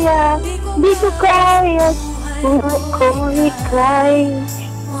kaya buhay ko ika'y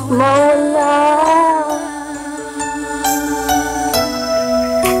mawala.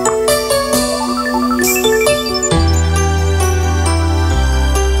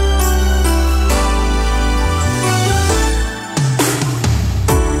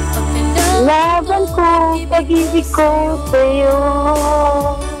 Laban ko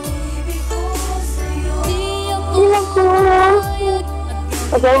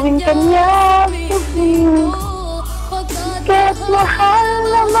gagawin kanya sabihin. Kahit mahal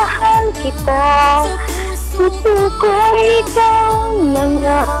na mahal kita, puso ko ikaw na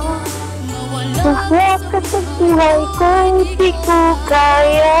nga. Mahal ka sa buhay ko, di ko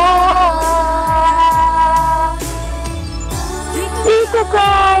kaya. Di ko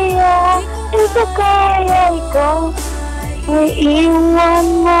kaya, di ko kaya ikaw ay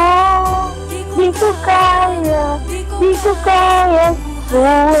iwan mo. Di ko kaya, di ko kaya,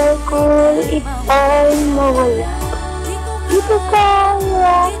 buhay ko ika'y mawala. Di ko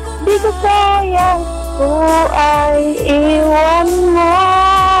kaya, di ko kaya, ko ay iwan mo.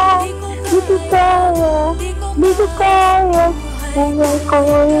 Di ko kaya, di ko kaya, buhay ko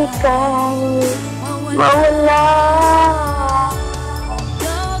ika'y mawala.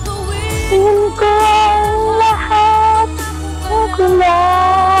 Tingin ko ang lahat, ako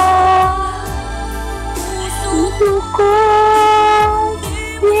lang. Puso ko,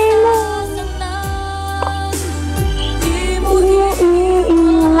 di mo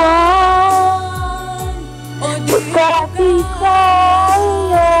iiwan. Pagkat di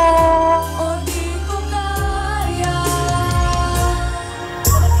kaya,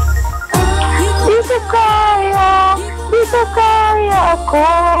 di ko kaya, di ko kaya ako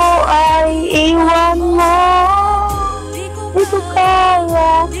ay iwan mo. Di ko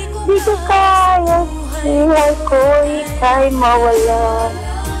kaya, di ko kaya, buhay ko ika'y mawala.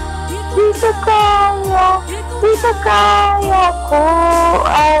 Di ko kaya, di ko kaya ko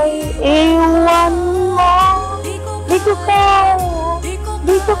ay iwan mo. Di ko kaya,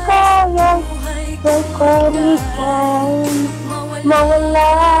 di ko kaya, buhay ko ika'y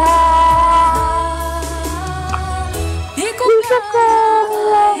mawala. Di ko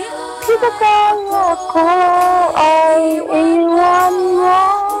kaya, di ko kaya ko ay iwan mo.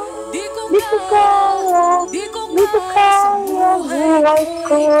 Di ko kaya, di ko kaya, buhay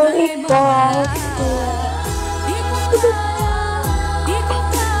ko ikaw.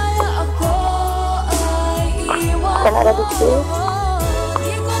 Kanara dito.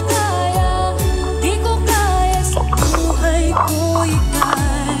 Di ko kaya sa buhay ko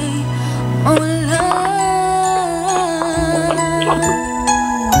ika'y mawala.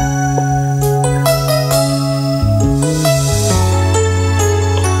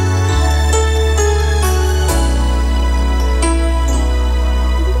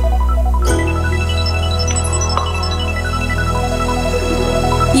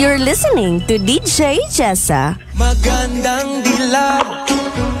 You're listening to DJ Jessa. Magandang dilag,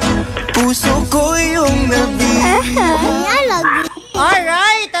 puso ko yung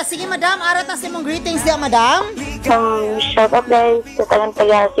Alright, sige madam, arat na mong greetings diya madam. Shout out guys sa tagang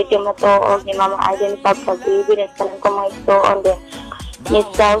taga City Matuog ni Mama Aiden Pagpag-ibig at kalang ko mga istoon din. Ni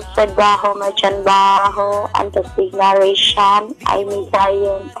Southside Baho, Merchant Baho, Antasig Narration, Amy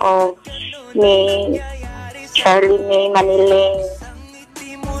Zion o ni Charlie May Maniling.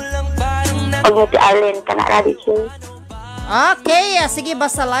 Og ni Arlen Kanara dito. Okay, sige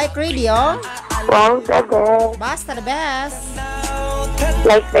basta Likeradio. Wow, the best. Basta the best.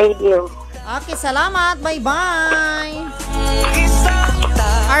 Likeradio. Okay, salamat. Bye-bye.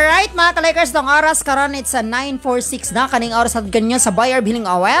 Alright, mga ka-Likers, itong oras karon it's 9:46 na. Kaning oras at ganyan sa Bayer Healing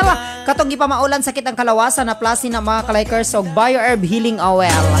Oil. Katong pa maulan sakit ang kalawasan na plasin ng mga ka-Likers og Bayer Healing Oil.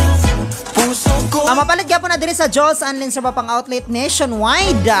 Mapalit ka po na diri sa Joel's Anlin sa pang outlet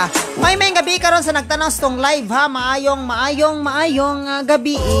nationwide. May gabi karon sa nagtanaw tong live ha. Maayong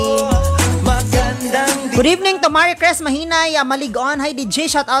gabi. Good evening to Marie Cres Mahinay, Maligon. Hi DJ,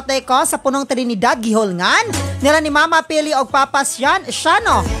 shout out ko sa punong Trinidad Giholngan. Nila ni Mama Pili og Papa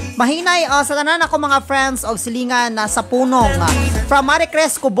Shano. Mahinay sa tanan ako mga friends og silingan sa punong. From Marie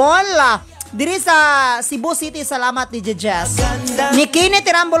Cres Cubol. Diri sa Cebu City, salamat DJ Jess. Nikini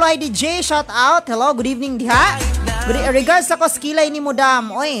Tirambulo, hi DJ, shout out. Hello, good evening diha. Regards ako sa kilay ni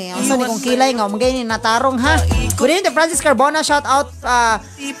Mudam. Oy, ang saan ni kong kilay nga, magay ni natarong ha. Good evening to Francis Carbona, shout out.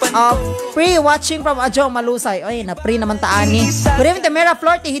 Pre-watching from Adjo Malusay. Oy, na-pre naman taani. Good evening to Mera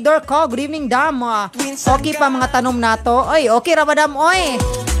Flor Tihidor ko. Good evening Dam. Okay pa mga tanom nato. Oy, okay ra madam. Oy,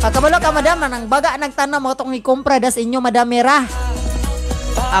 pagkabalo ka madam, nang baga nagtanom mo itong ikumpra das inyo madam Mera.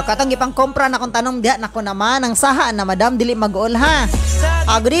 Katong ipang kompra na kung tanong diha nako naman ang saha na madam dili mag-ol ha.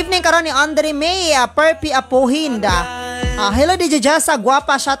 Good evening karon ni Andre May Perpi Apuhin. Hello DJ Jessa,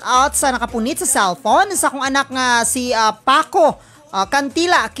 guwapa, shout out sa nakapunit sa cellphone sa akong anak nga si Paco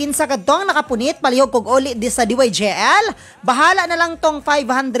Kantila, kinsa kadtong nakapunit palihog kog uli di sa DYJL. Bahala na lang tong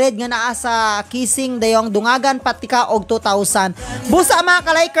 500 nga naa sa kissing dayong dungagan patika og 2,000. Busa mga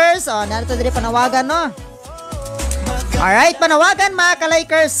ka-Likers, narito diri panawagan no. Alright, panawagan mga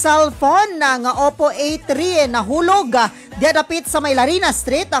ka-Likers, cellphone na nga Oppo A3 nahulog diya dapit sa may Larina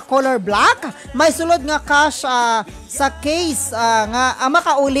Street, color black. May sulod nga cash sa case nga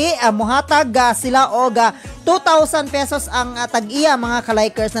makauli, muhatag sila og 2,000 pesos ang tag-iya mga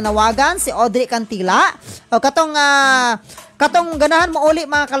ka-Likers na nawagan si Audrey Cantila. O katong ganahan mo uli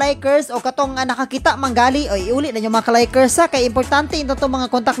mga ka-Likers o katong nakakita manggali o iuli na yung mga ka-Likers kay importante ito mga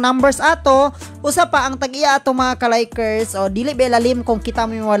contact numbers ato. Usa pa ang tag-iya ato mga ka-Likers o dili belalim kung kita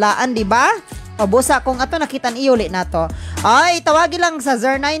mo walaan, di ba? O busa kung ato nakitan iuli nato. Ay tawagi lang sa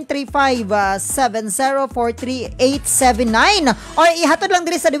 0935-7043-879 or ihatod lang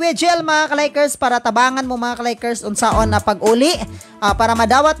diri sa DWGL mga ka-Likers para tabangan mo mga ka-Likers unsaon na pag-uli para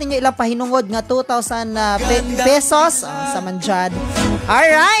madawat ninyo ilang pahinungod nga 2,000 pesos sa manjad.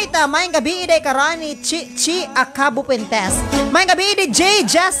 Alright, mayang gabi iday karani Chi Acabo Puentes. Mayang gabi iday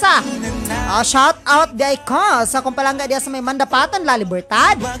Jessa. Shout out di ko sa kumpalangga diya sa may Mandapatan, La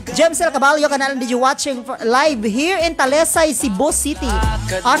Libertad. James El Caballo kanal did you watching live here in Talesay, Cebu City.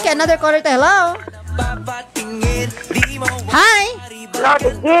 Okay, another caller to hello. Hi. Hello,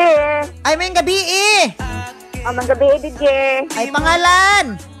 DJ. Ay, mayang gabi Mayang gabi, DJ. Ay,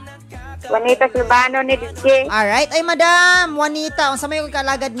 pangalan? Juanita Silvano ni DJ. Alright, ay Madam Juanita, unsa may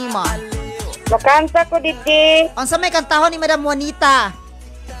kalagad nimo? Makanta ko, DJ. Unsa may kantahon ni Madam Juanita?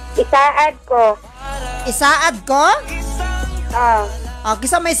 Isaad ko. Isaad ko?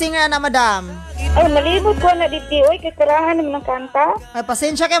 Kisa may singer na Madam? Ay, malibot ko na DJ. Uy, kakarahan naman ng kanta. Ay,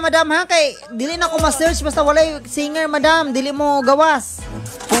 pasensya kay Madam ha, kay dili na ko ma-search basta walay singer Madam, dili mo gawas.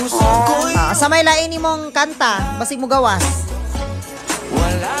 Sa may lain imong kanta, basig mo gawas.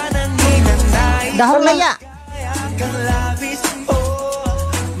 Dahong laya.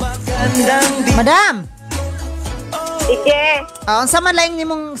 Madam. DJ. Unsa man lain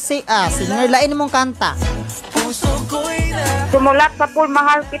nimong singer lain nimong kanta? Sumulat sa pool,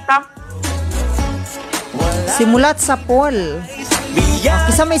 mahal kita. Simulat sa pool.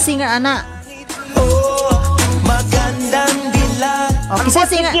 Kisa may singer ana. Kisa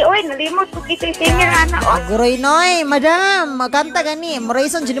singer. Uy, nalimot ko kita singer ana. Aguroy noy, Madam, magkanta gani.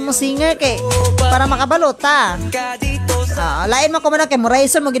 Morayson dili mo singer kay para makabalot ta. Lain mo ko man kay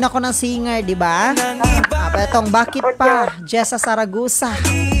Morayson mo ginako ng singer, di ba? Patong bakit pa Jessa Saragusa.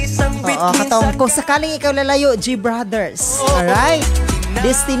 Katong kung sakaling ikaw lalayo, G Brothers. Alright?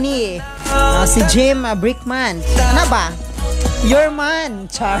 Destiny. Si Jim Brickman. Ano ba? Your man.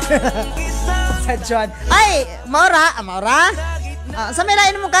 Char. Sa John. Ay, Maura. Sa may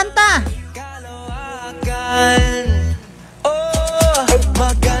lain mo kanta.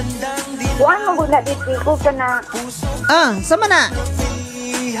 Kuhan mo guna dito ko ka na. Sama na.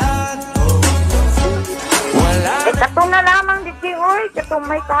 Katong na lamang dito, uy. Katong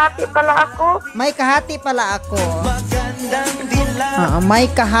may kahati pala ako. May kahati pala ako. May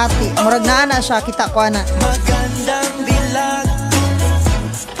kahati. Murag na ana siya, kita ko ana.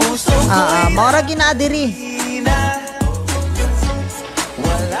 Murag ginaadiri.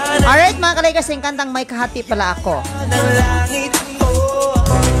 Alright mga ka-Likers, yung kantang may kahati pala ako.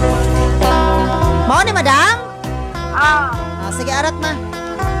 Mao ni Madam? Sige, arat na.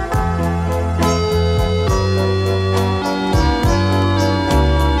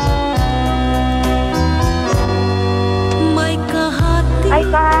 Ay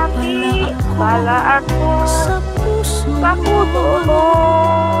kahati pala ako sa puso mo.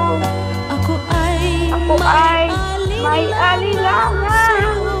 Ako ay may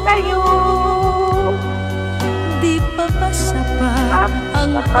alilangan sa'yo. Di pa sapat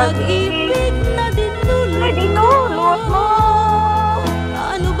ang pag-ibig na dinulot mo.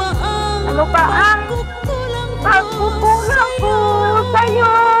 Ano ba ang pagkukulang ko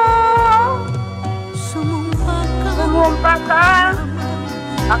sa'yo? Sumumpa ka,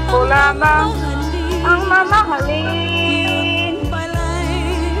 ako lamang ang mamahalin.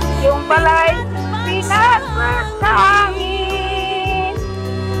 Yung pala'y pinagpatangin.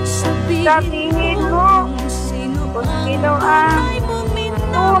 Sabihin mo kung sino ang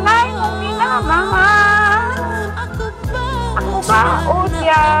tunay mong minamahal. Ako ba o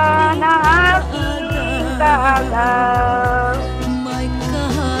siya na aking kahalang?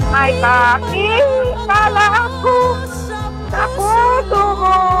 May kakilala ako sa puso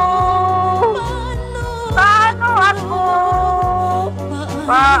mo. Paano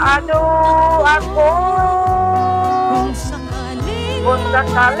ako kung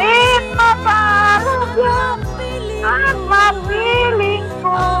sakalit mapalagyan at mapiling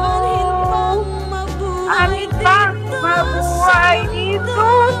ko? Alin bang mabuhay dito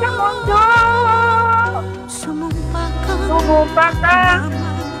sa mundo? Sumumpa ka,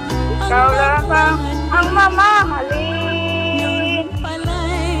 ikaw lamang ang mamahalin.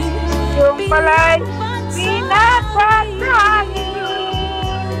 pala'y pinapatangin.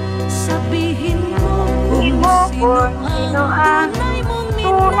 Sabihin mo kung sino ang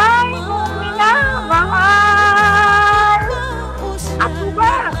tunay mong minamahal. Ako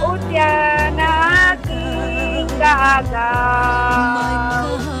ba o diyan na aking gagaw?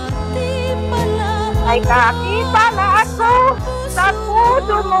 Ay kakita na ako sa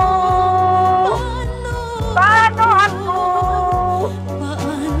puso mo. Paano ako?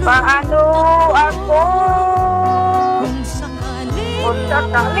 Kung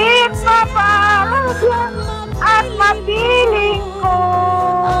sakalit maparagyan at mapiling ko,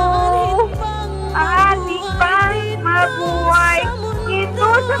 ating pang mabuhay dito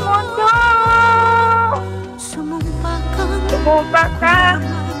sa mundo. Sumumpa ka,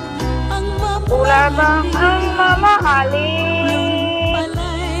 wala bang ang mamahalin?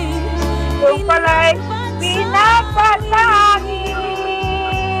 Kung pala'y pinapatangin,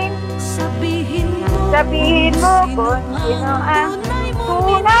 sabihin mo kung sino ang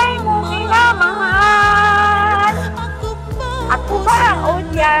tunay mong minamahal. Ako ba o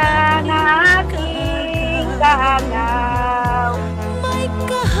diyan na aking gagaw?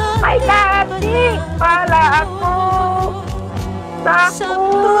 May kahati pala ako sa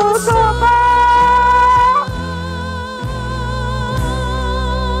puso mo.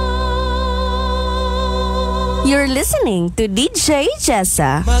 You're listening to DJ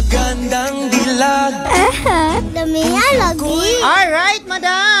Jessa. Magandang dilag. Damihan lagi. Alright,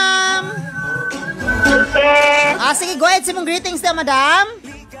 madam. Okay. Sige, go ahead sa mong greetings na, madam.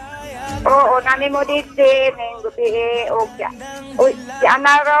 Oo, nami mo dito, may gabi, si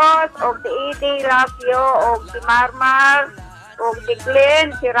Ana Rose, si Edie, Lapio, si Marmar, si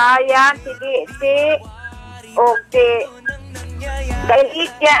Glenn, si Ryan, si Diti, si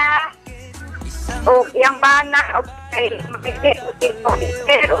Gailitya, yang bana, si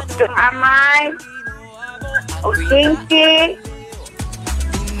Amay, si Kinky,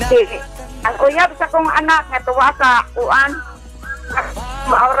 ang uyab sa kong anak nga tuwa sa kuan.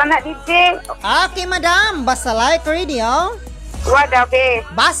 Maura na DJ. Okay, madam. Basta like radio. What the best.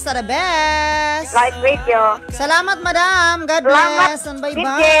 Basta the best. Like radio. Salamat, madam. God bless. And bye-bye.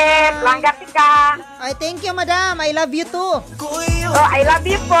 DJ. Langgat ka. Ay, thank you, madam. I love you too. Oh, I love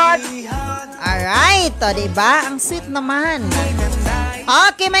you po. Alright. O, diba? Ang sweet naman.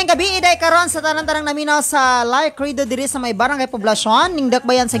 Okay, may gabi iday karon sa tanang-tanang naminaw sa Likeradio diri sa may barangay poblasyon ning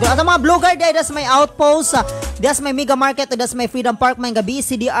dakbayan siguro. Ato mga blue guard sa may outpost, sa may mega market o sa may Freedom Park may gabi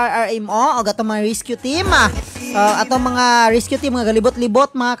CDRRMO o ato mga rescue team. Ato mga rescue team mga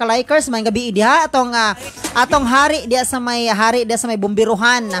galibot-libot mga ka-likers may gabi idiha atong hari dia sa may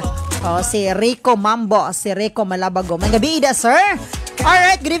bombiruhan. Si Rico Mambo, si Rico Malabago. May gabi ida, sir.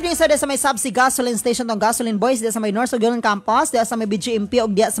 Alright, good evening sa sa may Subsi Gasoline Station tong Gasoline Boys, dia sa may North Sugulan Campus, dia sa may BGMP ug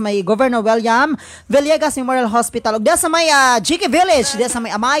dia sa may Governor William Villegas Memorial Hospital ug dia sa may GK Village, dia sa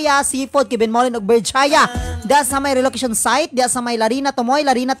may Amaya, Seafood, Kibin Molin ug Berjaya, dia sa may relocation site, dia sa may Larina Tumoy,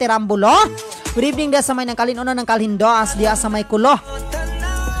 Larina Tirambulo. Good evening dia sa may Nangkalinuno ng Kalhindoas, dia sa may Kulo.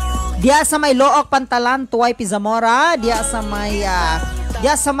 Dia sa may Look Pantalan, Tuway Pizamora, dia sa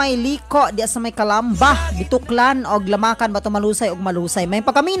may Liko, dia sa may Kalamba, Bituklan og Lamakan, Bato Malusay og Malusay. May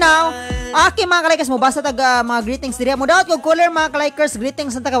pagkaminaw. Aki mga kalikers mo basta mga greetings diri mo daw kog caller mga kalikers,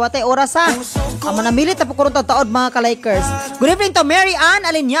 greetings sa tagawatay oras ha. Manamilit ta pagkurong taod mga kalikers. Good evening to Mary Ann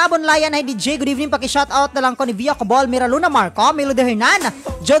Alinyabon Layan ay DJ. Good evening paki-shout out na lang ko ni Via Cobol, Mira Luna Marco, Melody Hernan,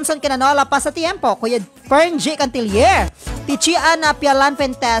 Johnson Kinanola pa sa tiempo, Kuya Fern J. Cantilier, Tichian Pialan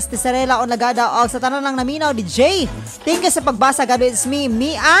Fentes, Tisarela Onagada og sa tanan lang naminaw DJ. Thank you sa pagbasa. God bless me.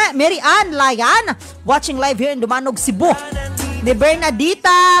 Mary Ann Layan watching live here in Dumanog, Cebu. Ni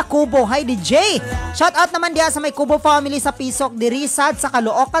Bernadita Kubo, hi DJ. Shout out naman diya sa may Kubo family sa Pisok, Dirisad sa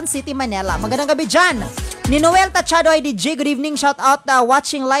Caloocan City, Manila. Magandang gabi dyan. Ni Noel Tachado, hi DJ. Good evening. Shout out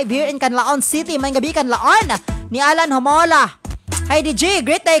watching live here in Canlaon City. May gabi Canlaon. Ni Alan Homola, hi DJ.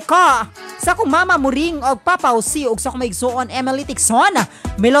 Great day ko sa kong mama Muring og Papa Usi og sa kong maigsuon Emily Tixon,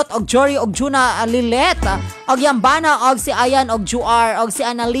 Milot og Jory og Juna Lilet og Yambana og si Ayan og Juar og si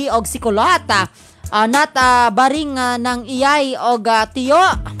Anali og si Kulata. Baring ng iyay og tiyo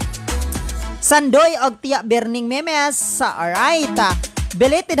Sandoy og tiya Berning Memes. Alright.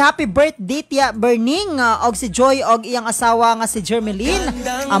 Belated happy birthday tiya Berning og si Joy og iyang asawa nga si Jermeline.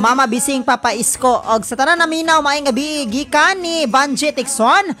 Mama Bising Papa Isko og sa tanan naminaw maayong gabi gikan ni Banji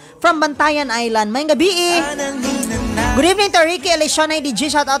Tixon from Bantayan Island. Maayong gabi. Good evening to Ricky Elishon ay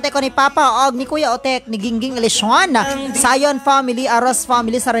DJ. Shout out ko ni Papa og ni Kuya Otek ni Gingging Elishon, Sayon family, Aros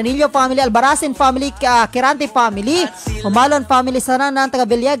family, Saranillo family, Albarasin family, Kirante family, Humalon family, Saranan, taga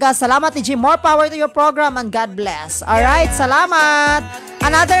Bilyaga. Salamat DJ. More power to your program and God bless. Alright, salamat.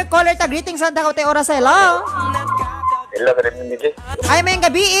 Another caller ta greetings Santa Cote Oras. Hello. Hello, good evening DJ. Ay, may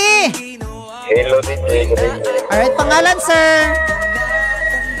gabi eh. Hello DJ, good evening. Alright, pangalan sir?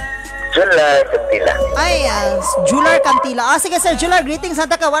 Jular Cantila. Ay, Jular Cantila. Sige sir, Jular, greetings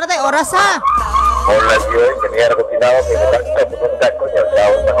Santa ka. Wala tayo oras ha. Hola yun, kaniyara ko tinawag. Pupunta ko niya sa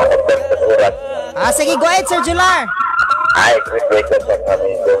nakakabdan sa oras. Sige, go ahead sir Jular. Ay, quick sa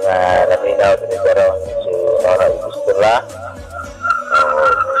kami kung naminaw din pero si Nora Igustula.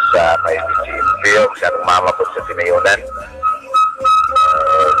 Sa may DJ sa mama po sa Tinayunan.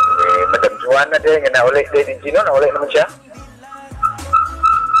 Madam Juana din, nga naulit din DJ no, naulit naman siya.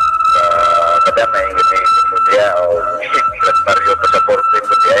 Madam, may ingin mo dia o Mirat Mario pa sa portrait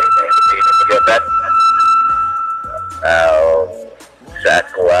mo dia, may ingin mo dia dan. Sa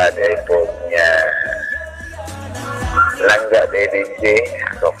ako ay po niya langga din DJ,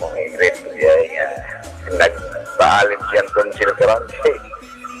 ako pong ingin mo dia yan. Nagpaalim siyang konsil karon.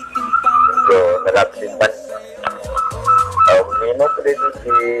 So, nalapsimpan. Minum pwede DJ.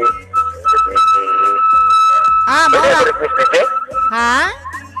 Pwede request DJ? Ha?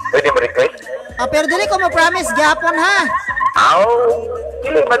 Pwede request? Pero dili ko mo-promise gyapon ha.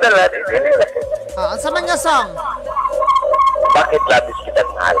 Dili madala. Sa man nga song? Bakit labis kita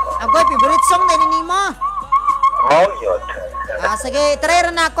mahal? Agoy, favorite song na ini mo. Yun. Sige, try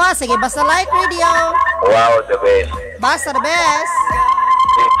rin ako. Sige, basta Likeradio. Wow, the best. Basta the best.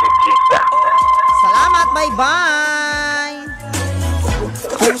 Jessa. Salamat, bye-bye.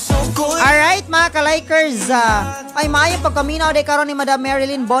 Alright mga ka-likers, ay maayong pagkaminaw day karon ni Madam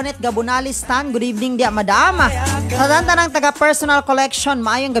Marilyn Bonnet Gabunali Stan. Good evening dia Madam. Sa tanta ng taga personal collection,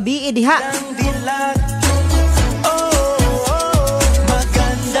 maayong gabi diha.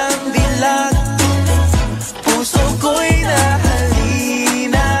 Magandang dilag, puso ko'y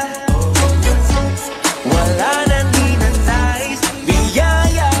nahalina. Wala na di na nais,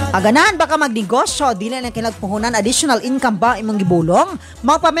 biyaya. Ganahan baka magnegosyo, dili na kinagpuhunan additional income ba imong gibulong?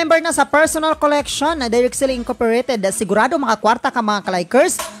 Magpa-member na sa personal collection na Direct Sale Incorporated, sigurado makakwarta ka mga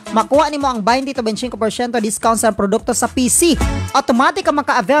ka-likers. Makuha nimo ang 20 to 25% discount sa produkto sa PC. Automatic ka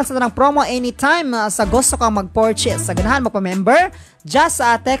maka-avail sa tanang promo anytime sa gusto kang mag-purchase. Sa ganahan magpa-member, just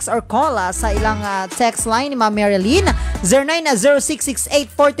text or call sa ilang text line ni Ma'am Marilyn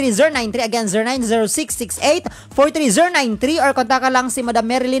 0906684393. Again, 0906684393 or kontak ka lang si Madam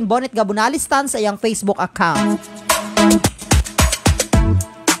Marilyn Bonnet Gabunalistan sa iyang Facebook account.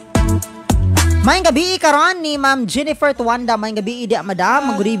 Mayang gabi karon ni Ma'am Jennifer Tuwanda. Mayang gabi di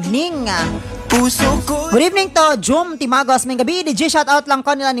Madam. Good evening. Good evening to Jum Timagos. Mayang gabi di shout out lang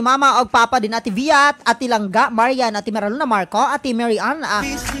ko nila ni Mama og Papa din Ati Viat, Ati Langga, Marian, Ati Maraluna Marco, Ati Mary Ann,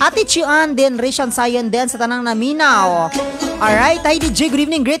 Ati Chian din, Rishan Sayan din sa tanang naminaw. Alright, hi DJ. Good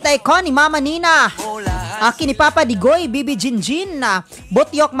evening. Great icon ni Mama Nina. Aki ni Papa Digoy, Bibi Jinjin,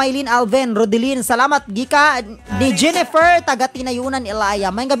 Botyok, Maylin Alven, Rodelin. Salamat gika ni Jennifer taga Tinayunan Ilaya.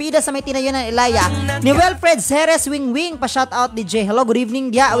 May gabi sa may Tinayunan Ilaya. Ni Wilfred Ceres Wing Wing pa shout out DJ. Hello, good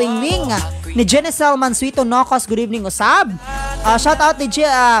evening dia Wing Wing. Ni Jenicel Mansuito Nocos, good evening usab. Shout out DJ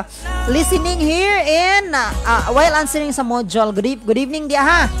listening here in while answering sa module. Good evening dia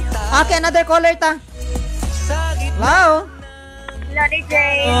ha. Okay, another caller ta. Hello. Hello DJ.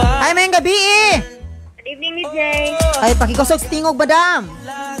 Ay, may gabi Good evening, DJ. Ay, pakikosog tingog, Madam.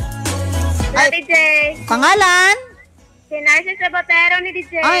 Hello, DJ. Pangalan? Si Narces Gabotero ni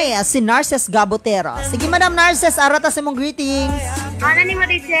DJ. Ay, si Narces Gabotero. Sige, Madam Narces, arata sa mong greetings. Ano ni mo,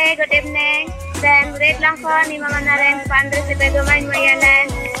 DJ? Good evening. Then, great lang ko ni Mama Naren, Pandre si Pedro Man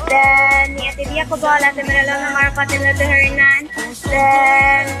Mayalan. Then, ni Ate Dia Cobola, si Maralona Marco, si Lotte Hernan.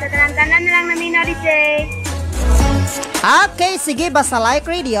 Then, sa tanan-tanan na lang namin na, DJ. Okay, sige, basta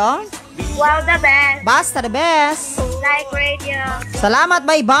Likeradio. Wow, the best. Basta the best. Likeradio. Salamat,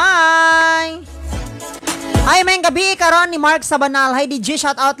 bye-bye. Ay, may gabi karon ni Mark Sabanal. Hi DJ,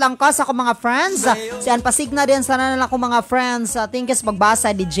 shout out lang ko sa akong mga friends. Si Anpasigna din sana na akong mga friends. Thank you sa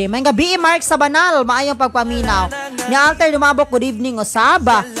pagbasa DJ. May gabi Mark Sabanal, maayong pagpaminaw. Ni Alter Dumabok, good evening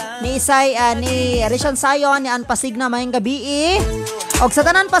Osaba. Ni Isay ni Rishan Sayon, ni Anpasigna may gabi. Og sa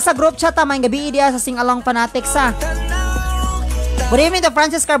tanan pa sa group chat may gabi dia sa Singalong Fanatics sa. Good evening to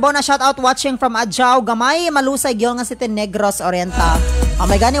Francis Carbona, shout out watching from Adjao, Gamay, Malusay, Giyong nga City, Negros Oriental. Oh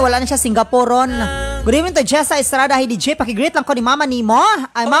my gani, wala na siya Singaporon. Good evening to Jessa Estrada. Hi DJ, pakigreet lang ko ni Mama Nimo.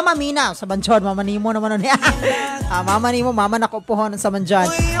 Ay, Mama Mina. Sa Banjon, Mama Nimo naman nun. Mama Nimo, Mama nakupuhon sa Banjon.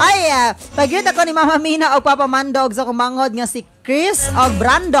 Ay, pakigreet ako ni Mama Mina o Papa Mando og sa kumanghod nga si Chris o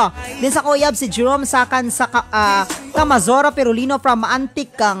Brando. Din sa kuyab si Jerome Sakan sa Camazora Perulino from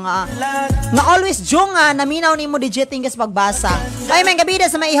Antique kang nga always jung naminaw nimo DJ tinggas pagbasa. Ay, may gabi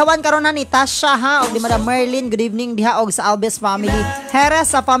sa maihawan karon na ni Tasha ha og di Madam Merlin. Good evening diha og sa Alves family.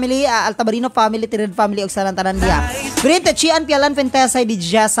 Heres sa family, Altabarino family, Tired family og sa tanan diha. Greet to Chian Pialan Fentesa di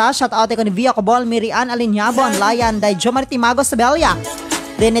Jessa. Shout out ko ni Via Cobol, Mirian Alinyabo, Layan, Dai Jo Maritimago Sabelia.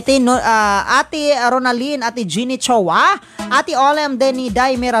 Denete Ate Ronaldine, Ate Ginny Chowa, Ate Olem Deni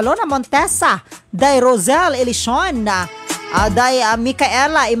Dai Meralona Montesa, Dai Rosel Elishon, Dai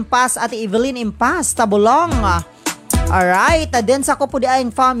Micaela Impas, Ate Evelyn Impas, Tabulong. Alright, then sa ko po diayang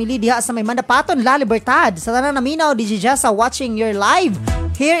family diha sa may Mandapaton, La Libertad. Sa tanan naminaw, DJ Jessa watching your live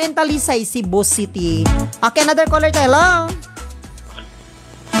here in Talisay, Cebu City. Okay, another caller tayo.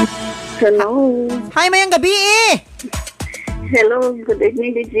 Hello. Hi, mayang gabi Hello, good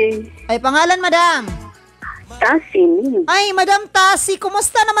evening, DJ. Ay, pangalan, madam? Tasi. Ay, Madam Tasi,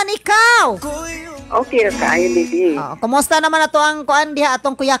 kumusta naman ikaw? Okay, kayo, DJ. Kumusta naman ato ang kuan diha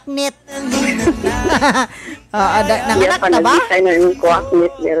atong kuyaknit? Nanganak na ba?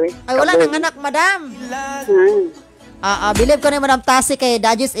 Ay, wala nanganak, madam. Believe ko ni Madam Tasi kay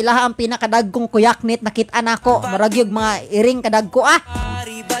Dajis ilaha ang pinakadagkong kuyaknit nakita nako. Maragyog mga iring kadagko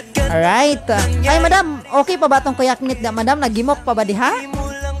Alright. Ay, madam, okay pa ba itong kuyaknit na, madam? Nagimok pa ba diha?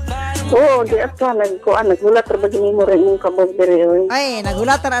 Oo, di ato. Nagulat ra ba mo rin yung kabog diri. Ay,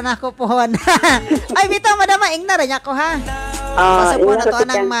 nagulat ra na ako pohon. Ay, bitaw, madam, ingna rin ako, ha? Kasi po na to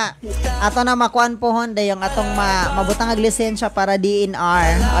ato na makuan pohon dayong atong mabutang ag lisensya para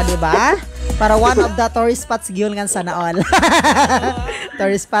DNR. O, diba? Para one of the tourist spots gyud nga sana all.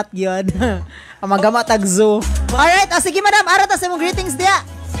 Tourist spot gyud. Magama tag zoo. Alright, sige madam, ara ta sa imong greetings dia.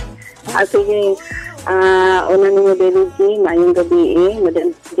 Sige. Una nyo Beligi, mayong gabi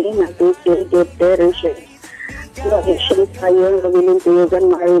Madam G, Matthew, Joter, Richard. Richard kayo, Gabiling Tuyugan,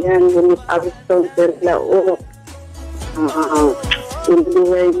 Marian, Gunit Ariston, Perlao.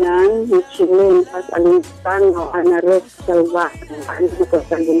 Induwayan, Michilin, Pas Alisan, Anaros, Salva, ano ko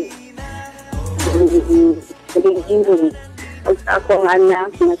sa Beligi. At sa akong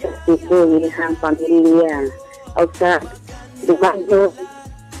anak, nasa Cebu, ilhang pamilya. At sa Dumano,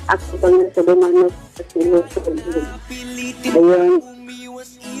 ako pang nasa Dumano sa Silusod. Ayun.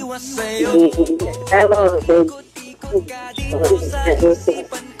 Hello,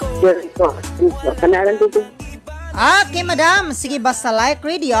 Kanalan dito. Okay, madam. Sige, basta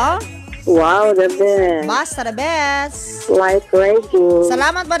Likeradio. Wow, the best. Basta the best. Likeradio.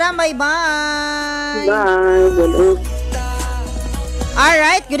 Salamat, madam. Bye-bye. Bye. Good evening.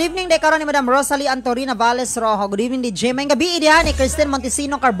 Alright, good evening day karon ni Madam Rosalie Antorina Valles Rojo. Good evening DJ. May gabi diha ni Christine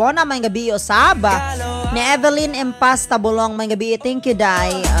Montesino Carbona, may gabi usab. Ni Evelyn Impas Tabulong, may gabi. Thank you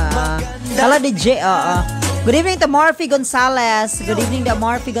day. Hello DJ. Good evening to Morphy Gonzalez. Good evening to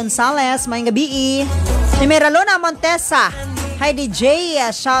Morphy Gonzalez, may gabi. Ni Meralona Montesa. Hi DJ,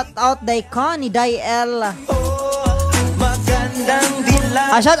 shout out day ko ni Dayel.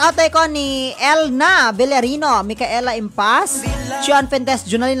 Shout out tayo ko ni Elna Villarino, Micaela Impas, Chuan Fentes,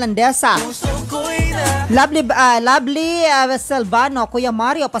 Junalin Landesa, Lovely Selvano, Kuya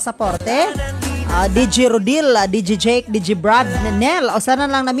Mario Pasaporte, DJ Rodil, DJ Jake, DJ Brad, Nel, o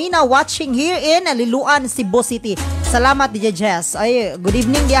sana lang namina watching here in Liluan, Cebu City. Salamat DJ Jess. Ay, good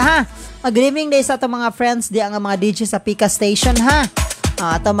evening dia ha. Good evening day sa itong mga friends dia ang mga DJ sa Pika Station ha.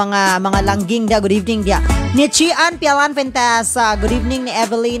 Ito mga langging dia, good evening dia. Ni Chian Pialan Fentesa, good evening ni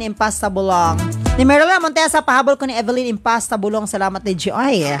Evelyn Impas Tabulong. Ni Merla Montesa, pahabol ko ni Evelyn Impas Tabulong, salamat ni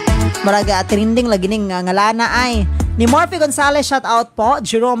Ay, maraga trending lagi ning ngalana ay. Ni Morphy Gonzalez, shout out po.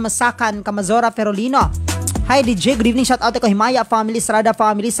 Jerome Sakan, Camazora Ferolino. Hi DJ, good evening, shout out ko Himaya family, Strada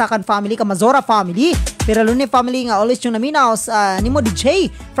family, Sakan family, Camazora family, Peraluni family nga always yung naminaw ni mo DJ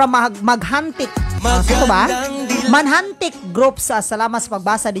from Maghantik. Ito ba? Manhantik Group sa salamat sa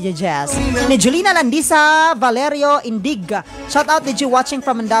pagbasa DJ Jazz. Ni Julina Landisa, Valerio Indig. Shout out DJ watching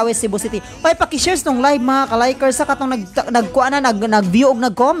from Mandaue, Cebu City. Pay paki-shares nung live mga ka-likers sa katong nag-view og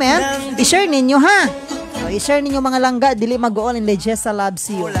nag-comment. I-share ninyo ha. I-share ninyo mga langga dili mag-on in Jessa loves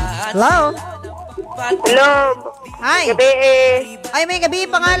you. Hello. Hello. Hi. Gabi Ay, may gabi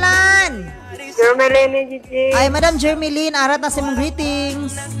pangalan. Jermeline, DJ. Ay, Madam Jermeline, arat na sa mong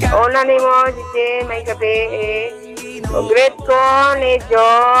greetings. Una ni mo, DJ, may gabi greet ko ni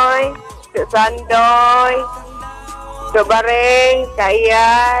Joy, Sandoy, Dobareng,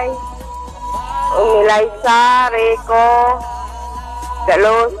 Kayay, ni Liza, Rico,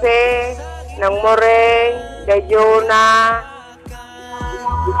 Dalose, ng Moreng, kay Jonah,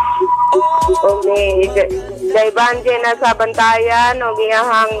 o ni Banje na sa Bantayan, o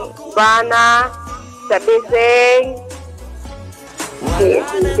giyahang Bana, sa Bising,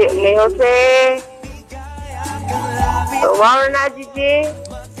 ni Jose. Wow na, Gigi.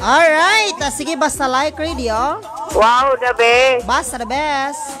 Alright, sige, basta like radio. Wow, the best. Basta the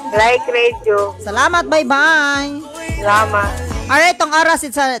best. Like radio. Salamat, bye-bye. Salamat. Alright, tong oras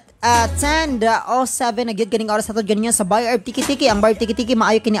it's at 10:07 na gyud kaning oras atod ganyan sa Bar Tiki-Tiki. Ang Bar Tiki-Tiki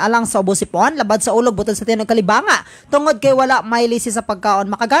maayo kini alang sa Obosipon, labad sa ulog butod sa tinog kalibanga. Tungod kay wala may lisi sa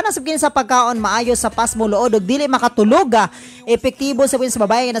pagkaon. Makagana sab kini sa pagkaon, maayo sa pasmo luod ug dili makatulog. Epektibo sa sa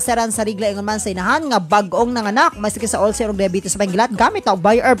babae nga naseran sa rigla ingon man sa inahan nga bag-ong nanganak, maski sa ulcer ug diabetes sa panggilat gamit ang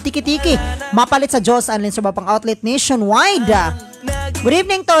Bar Tiki-Tiki. Mapalit sa Diyos anlin sa pang outlet nationwide. Good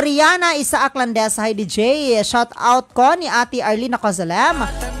evening to Rihanna Isaac Landes. Hi DJ. Shout out ko ni Ate Arlene Kozalem,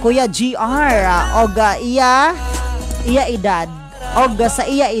 Kuya GR, og iya edad. Og sa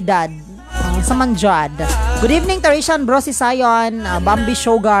iya edad. Sa manjad. Good evening to Rishan Bro si Sayon, Bambi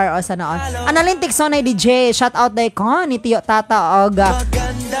Sugar o sana on. Analintik sonay DJ. Shout out day ko ni Tio Tata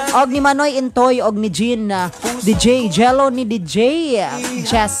og ni Manoy Intoy og ni Jean DJ Jello ni DJ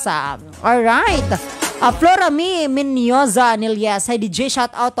Jessa. Alright. Flora Minyoza Nilias. Hi DJ, shout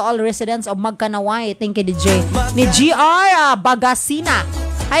out to all residents of Magkanaway. Thank you DJ. Ni GR Bagasina.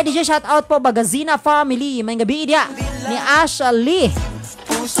 Hi DJ, shout out po Bagazina family. May gabi dia. Ni Ashley.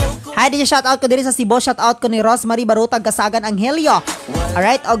 Hi DJ, shout out ko diri sa Cebu. Shout out ko ni Rosemary Barutag Kasagan Angelio.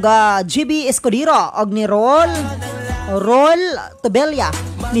 Alright, og GB Escudero og ni Roll Tobelia.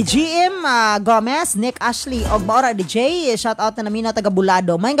 Ni GM Gomez, Nick Ashley og Maura DJ. Shout out na namin na taga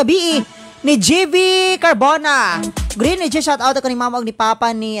Bulado. May gabi ni JV Carbona. Green ni DJ, shout out ko ni Mama og ni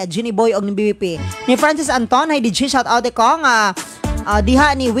Papa ni Ginny Boy og ni BBP. Ni Francis Anton, hi DJ, shout out ko nga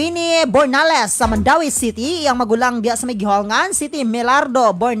diha ni Winnie Bornales sa Mandawi City, ang magulang diha sa may Giholngan City,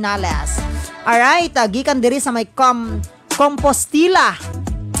 Melardo Bornales. Alright, gikan diri sa may Compostela.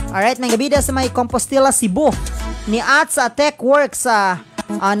 Alright, may gabi sa may Compostela Cebu. Ni at sa Techworks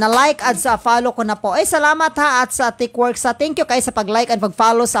na like at sa follow ko na po. Ay salamat ha at sa Techworks. Thank you kay sa pag-like at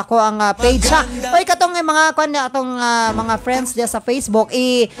pag-follow sa ako ang page ha. Oy katong mga mga friends dia sa Facebook,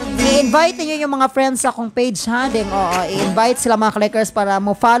 i-invite niyo yung mga friends sa akong page ha. Ding i-invite sila mga clickers para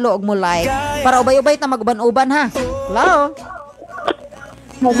mo follow ug mo like. Para ubay-ubay na mag-uban-uban ha. Hello.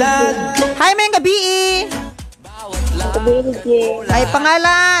 Hi may gabi. Ay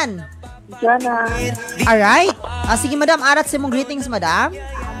pangalan. Jana. Alright. Sige madam, arat sa mong greetings madam.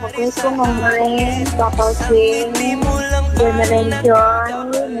 Gusto mong marin, Papasing, Generation,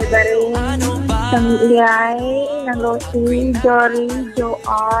 Nibarin, Samiliay, Nangosi, Jory,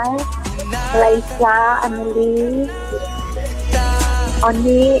 Joar, Raisa, Amelie,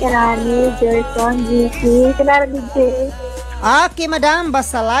 Oni, Irani, Gerson, Vicky, Kanara DJ. Okay madam,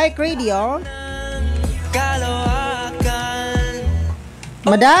 basta like radio.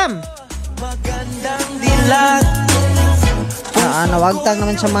 Madam. Nawagtang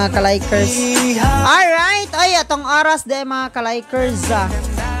naman siya mga ka-likers. Alright, ay atong oras de mga ka-likers.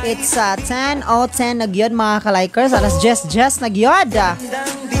 It's 10:10 nagyod mga ka-likers. Alas just nagyod.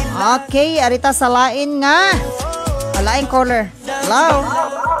 Okay, arita sa lain nga. Lain caller. Hello.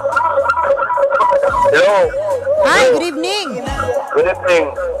 Hello. Hi, good evening. Good evening.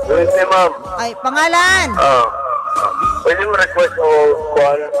 Good evening, ma'am. Ay, pangalan? Pwede mo request o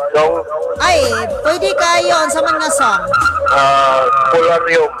song? Ay, pwede kayo sa mga song.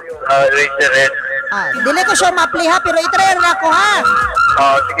 Polarium, Razorhead. Dili ko siya ma-play ha, pero i-try na ako ha.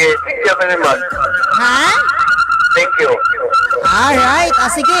 Sige, thank you very much. Ha? Thank you. Alright,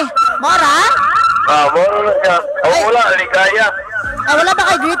 sige. Mora? Mora na siya. Wala, ligaya. Wala ba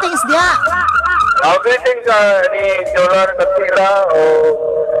kay greetings diya? Greetings ni Jolar Katira o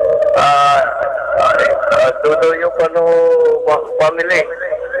todo yung family.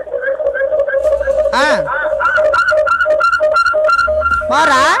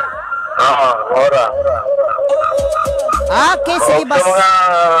 Mora? Mora. Okay, sige bas. Sa mga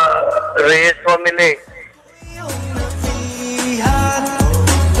Reyes family.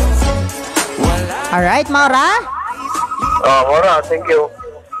 Alright, Mora? Mora, thank you.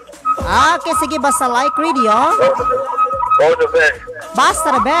 Okay, sige basta like radio. All the best.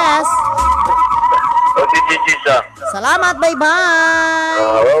 Basta the best. Salamat, bye-bye.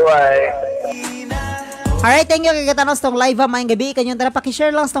 Bye-bye. Alright, thank you kay katanos tong live ha, maayong gabi. Kanyang tara,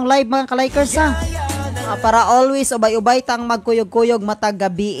 pakishare lang tong live mga ka-likers ha. Para always ubay-ubay tang magkuyog-kuyog matag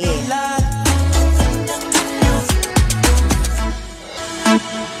gabi eh.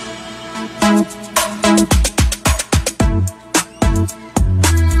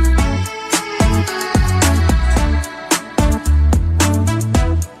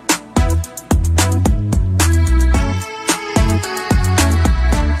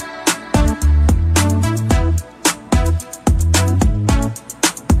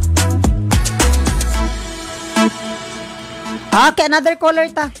 Okay, another caller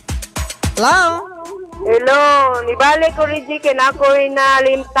ta. Hello? Hello, nibalik ko rin kinakoy na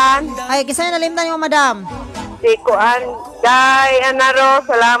limtan. Ay, kisay na limtan yung madam. Si Kuan, Day Anaro,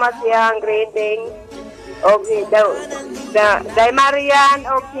 salamat siyang greeting. O si Day Marian,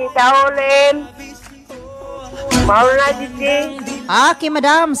 o si Taulin. Mauro na DJ. Okay,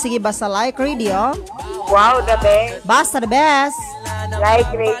 madam. Sige, basta like radio. Wow, the best. Basta the best.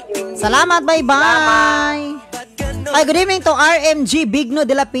 Like radio. Salamat, bye-bye. Ay, good evening to RMG Bigno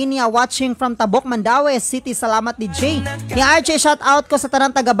de la Piña watching from Tabok, Mandaue City. Salamat DJ. Ni RJ, shout out ko sa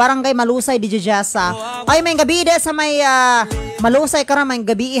tanang taga Barangay Malusay, DJ Jessa. Ay, may gabi de sa may Malusay karon, may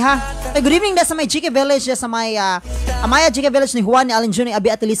gabi ha. Ay, good evening de sa may GK Village de sa may Amaya GK Village ni Juan, ni Alin Juni, Abi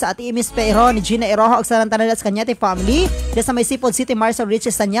Atilisa at Imis Pero, ni Gina Eroho, og sa tanan sa Kanyate family. De sa may Sipod City, Marcel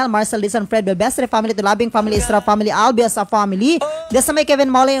Riches Daniel, Marcel Lisan Fred Belbestre family, to Labing family, Isra family, Albias family. De sa may Kevin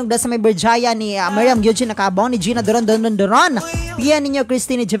Molly, de sa may Berjaya ni Miriam Eugene Nakabong, ni Gina Doron Pia ninyo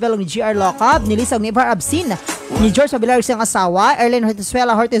Christine Javel, ni GR Lockup, ni Lisa, ni Ibar Absin, ni George Pabilar siyang asawa, Erlen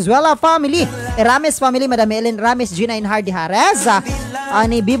Hortezuela family, Rames family, Madam Ellen Rames, Gina Inhardi Harez,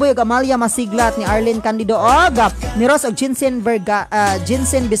 ni Biboy og Amalia Masiglat, ni Arlene Candido og ni Ross og Jinsen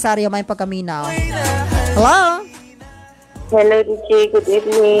Bisario may pagkaminaw. Hello? Hello DJ, good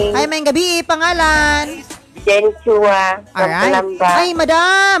evening. Ay, may gabi, pangalan? Jen Chua, Pampalamba. Ay,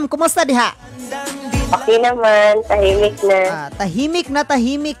 madam, kumusta diha? Okay naman, tahimik na. Tahimik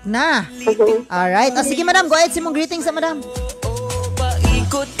na. Alright. Sige, madam, go ahead si mong greetings sa madam.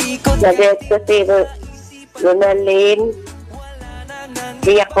 Nag-get ko si Ronaldin,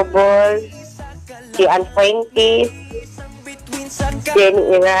 si Jacobol, si Alfuentes, Jenny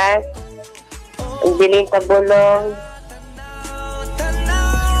Iras, Angelina Tabulong,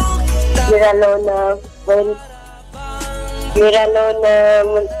 Miralona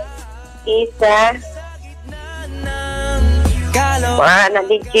Isa, na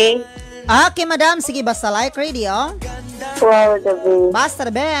DJ. Okay, madam. Sige, basta like radio. Wow, the best. Basta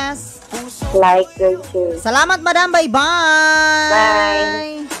the best. Like radio. Salamat, madam. Bye-bye.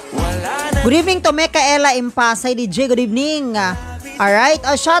 Bye. Good evening to Mekaela Impasay DJ. Good evening. Alright.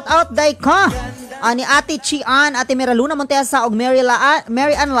 Shout out day ko. Ni Ate Chian, Ate Miraluna Montesa, og Mary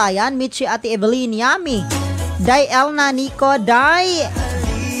Ann Layan, Michi, Ate Evelyn Yami, Day Elna, Nico, Day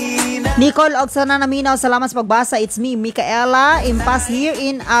Nicole og sana naminaw, salamat sa pagbasa. It's me, Micaela, impas here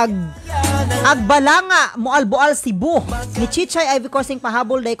in Agbalanga, Mualboal, Cebu. Ni Chichay Ivy Coursing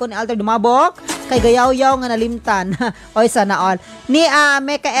pahabol day ko ni Alter Dumabok kay gayaw-yaw nga nalimtan. Oy, sana all. Ni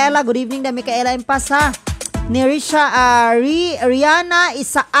Micaela, good evening da Micaela, impas ha. Ni Rihanna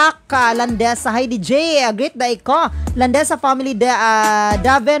Isaak Landesa, hi DJ, great day ko. Landesa family,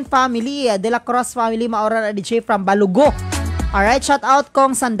 Daven family, De La Cruz family, maura na DJ from Balugo. Alright, shout out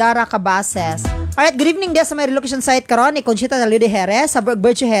kong Sandara Cabases. Alright, good evening din sa may relocation site karon ni Conchita Talio de Jerez, sa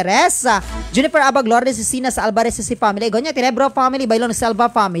Berche Jerez, Juniper Abag Lourdes Cecina sa Alvarez si family, Gonya Tinebro family, Bailon Selva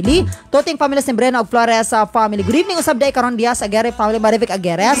family, Toting family Sembrena og Flores family. Good evening usab day karon diya sa Aguirre family, Marivic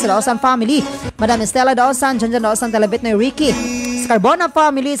Aguirre, sa Daosan family, Madam Estela Daosan, Janjan Daosan, Talabit na Ricky, Carbona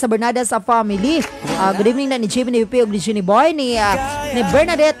family, sa Bernadette family. Good evening na ni Jimmy, ni Pipi og ni Jenny Boy, ni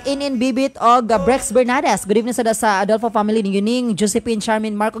Bernadette in Bibit og Brex Bernadette. Good evening sa Adolfo family, ni Yuning, Josephine,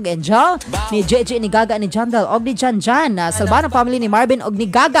 Charmin, Marco og Angel, ni JJ, ni Gaga, ni Jandal og ni Janjan. Salvana family ni Marvin og ni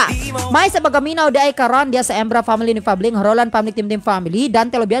Gaga. May sa Bagaminaw di ay karon diya sa Embra family ni Pabling, Roland family, Timtim family,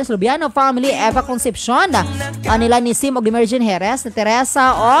 Dante Lubiano family, Eva Concepcion, nila ni Sim og ni Mergin Jerez, ni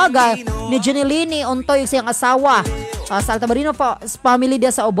Teresa og ni Junilini Untoy siyang asawa. Sa Altabarino family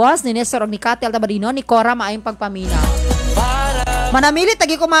dia sa Obos, ni Nestor og ni Kati Altabarino, ni Cora maayong pagpaminaw. Manamili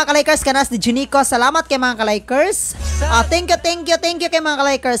tagi ko mga kalaykers kanas di Junico. Salamat kay mga kalaykers. Thank you kay mga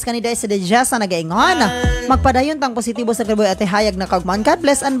kalaykers kanida sa Jessa nagaingon. Magpadayon tang positibo sa tribo at hayag na kaugman. God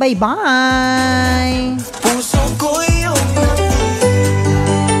bless and bye-bye.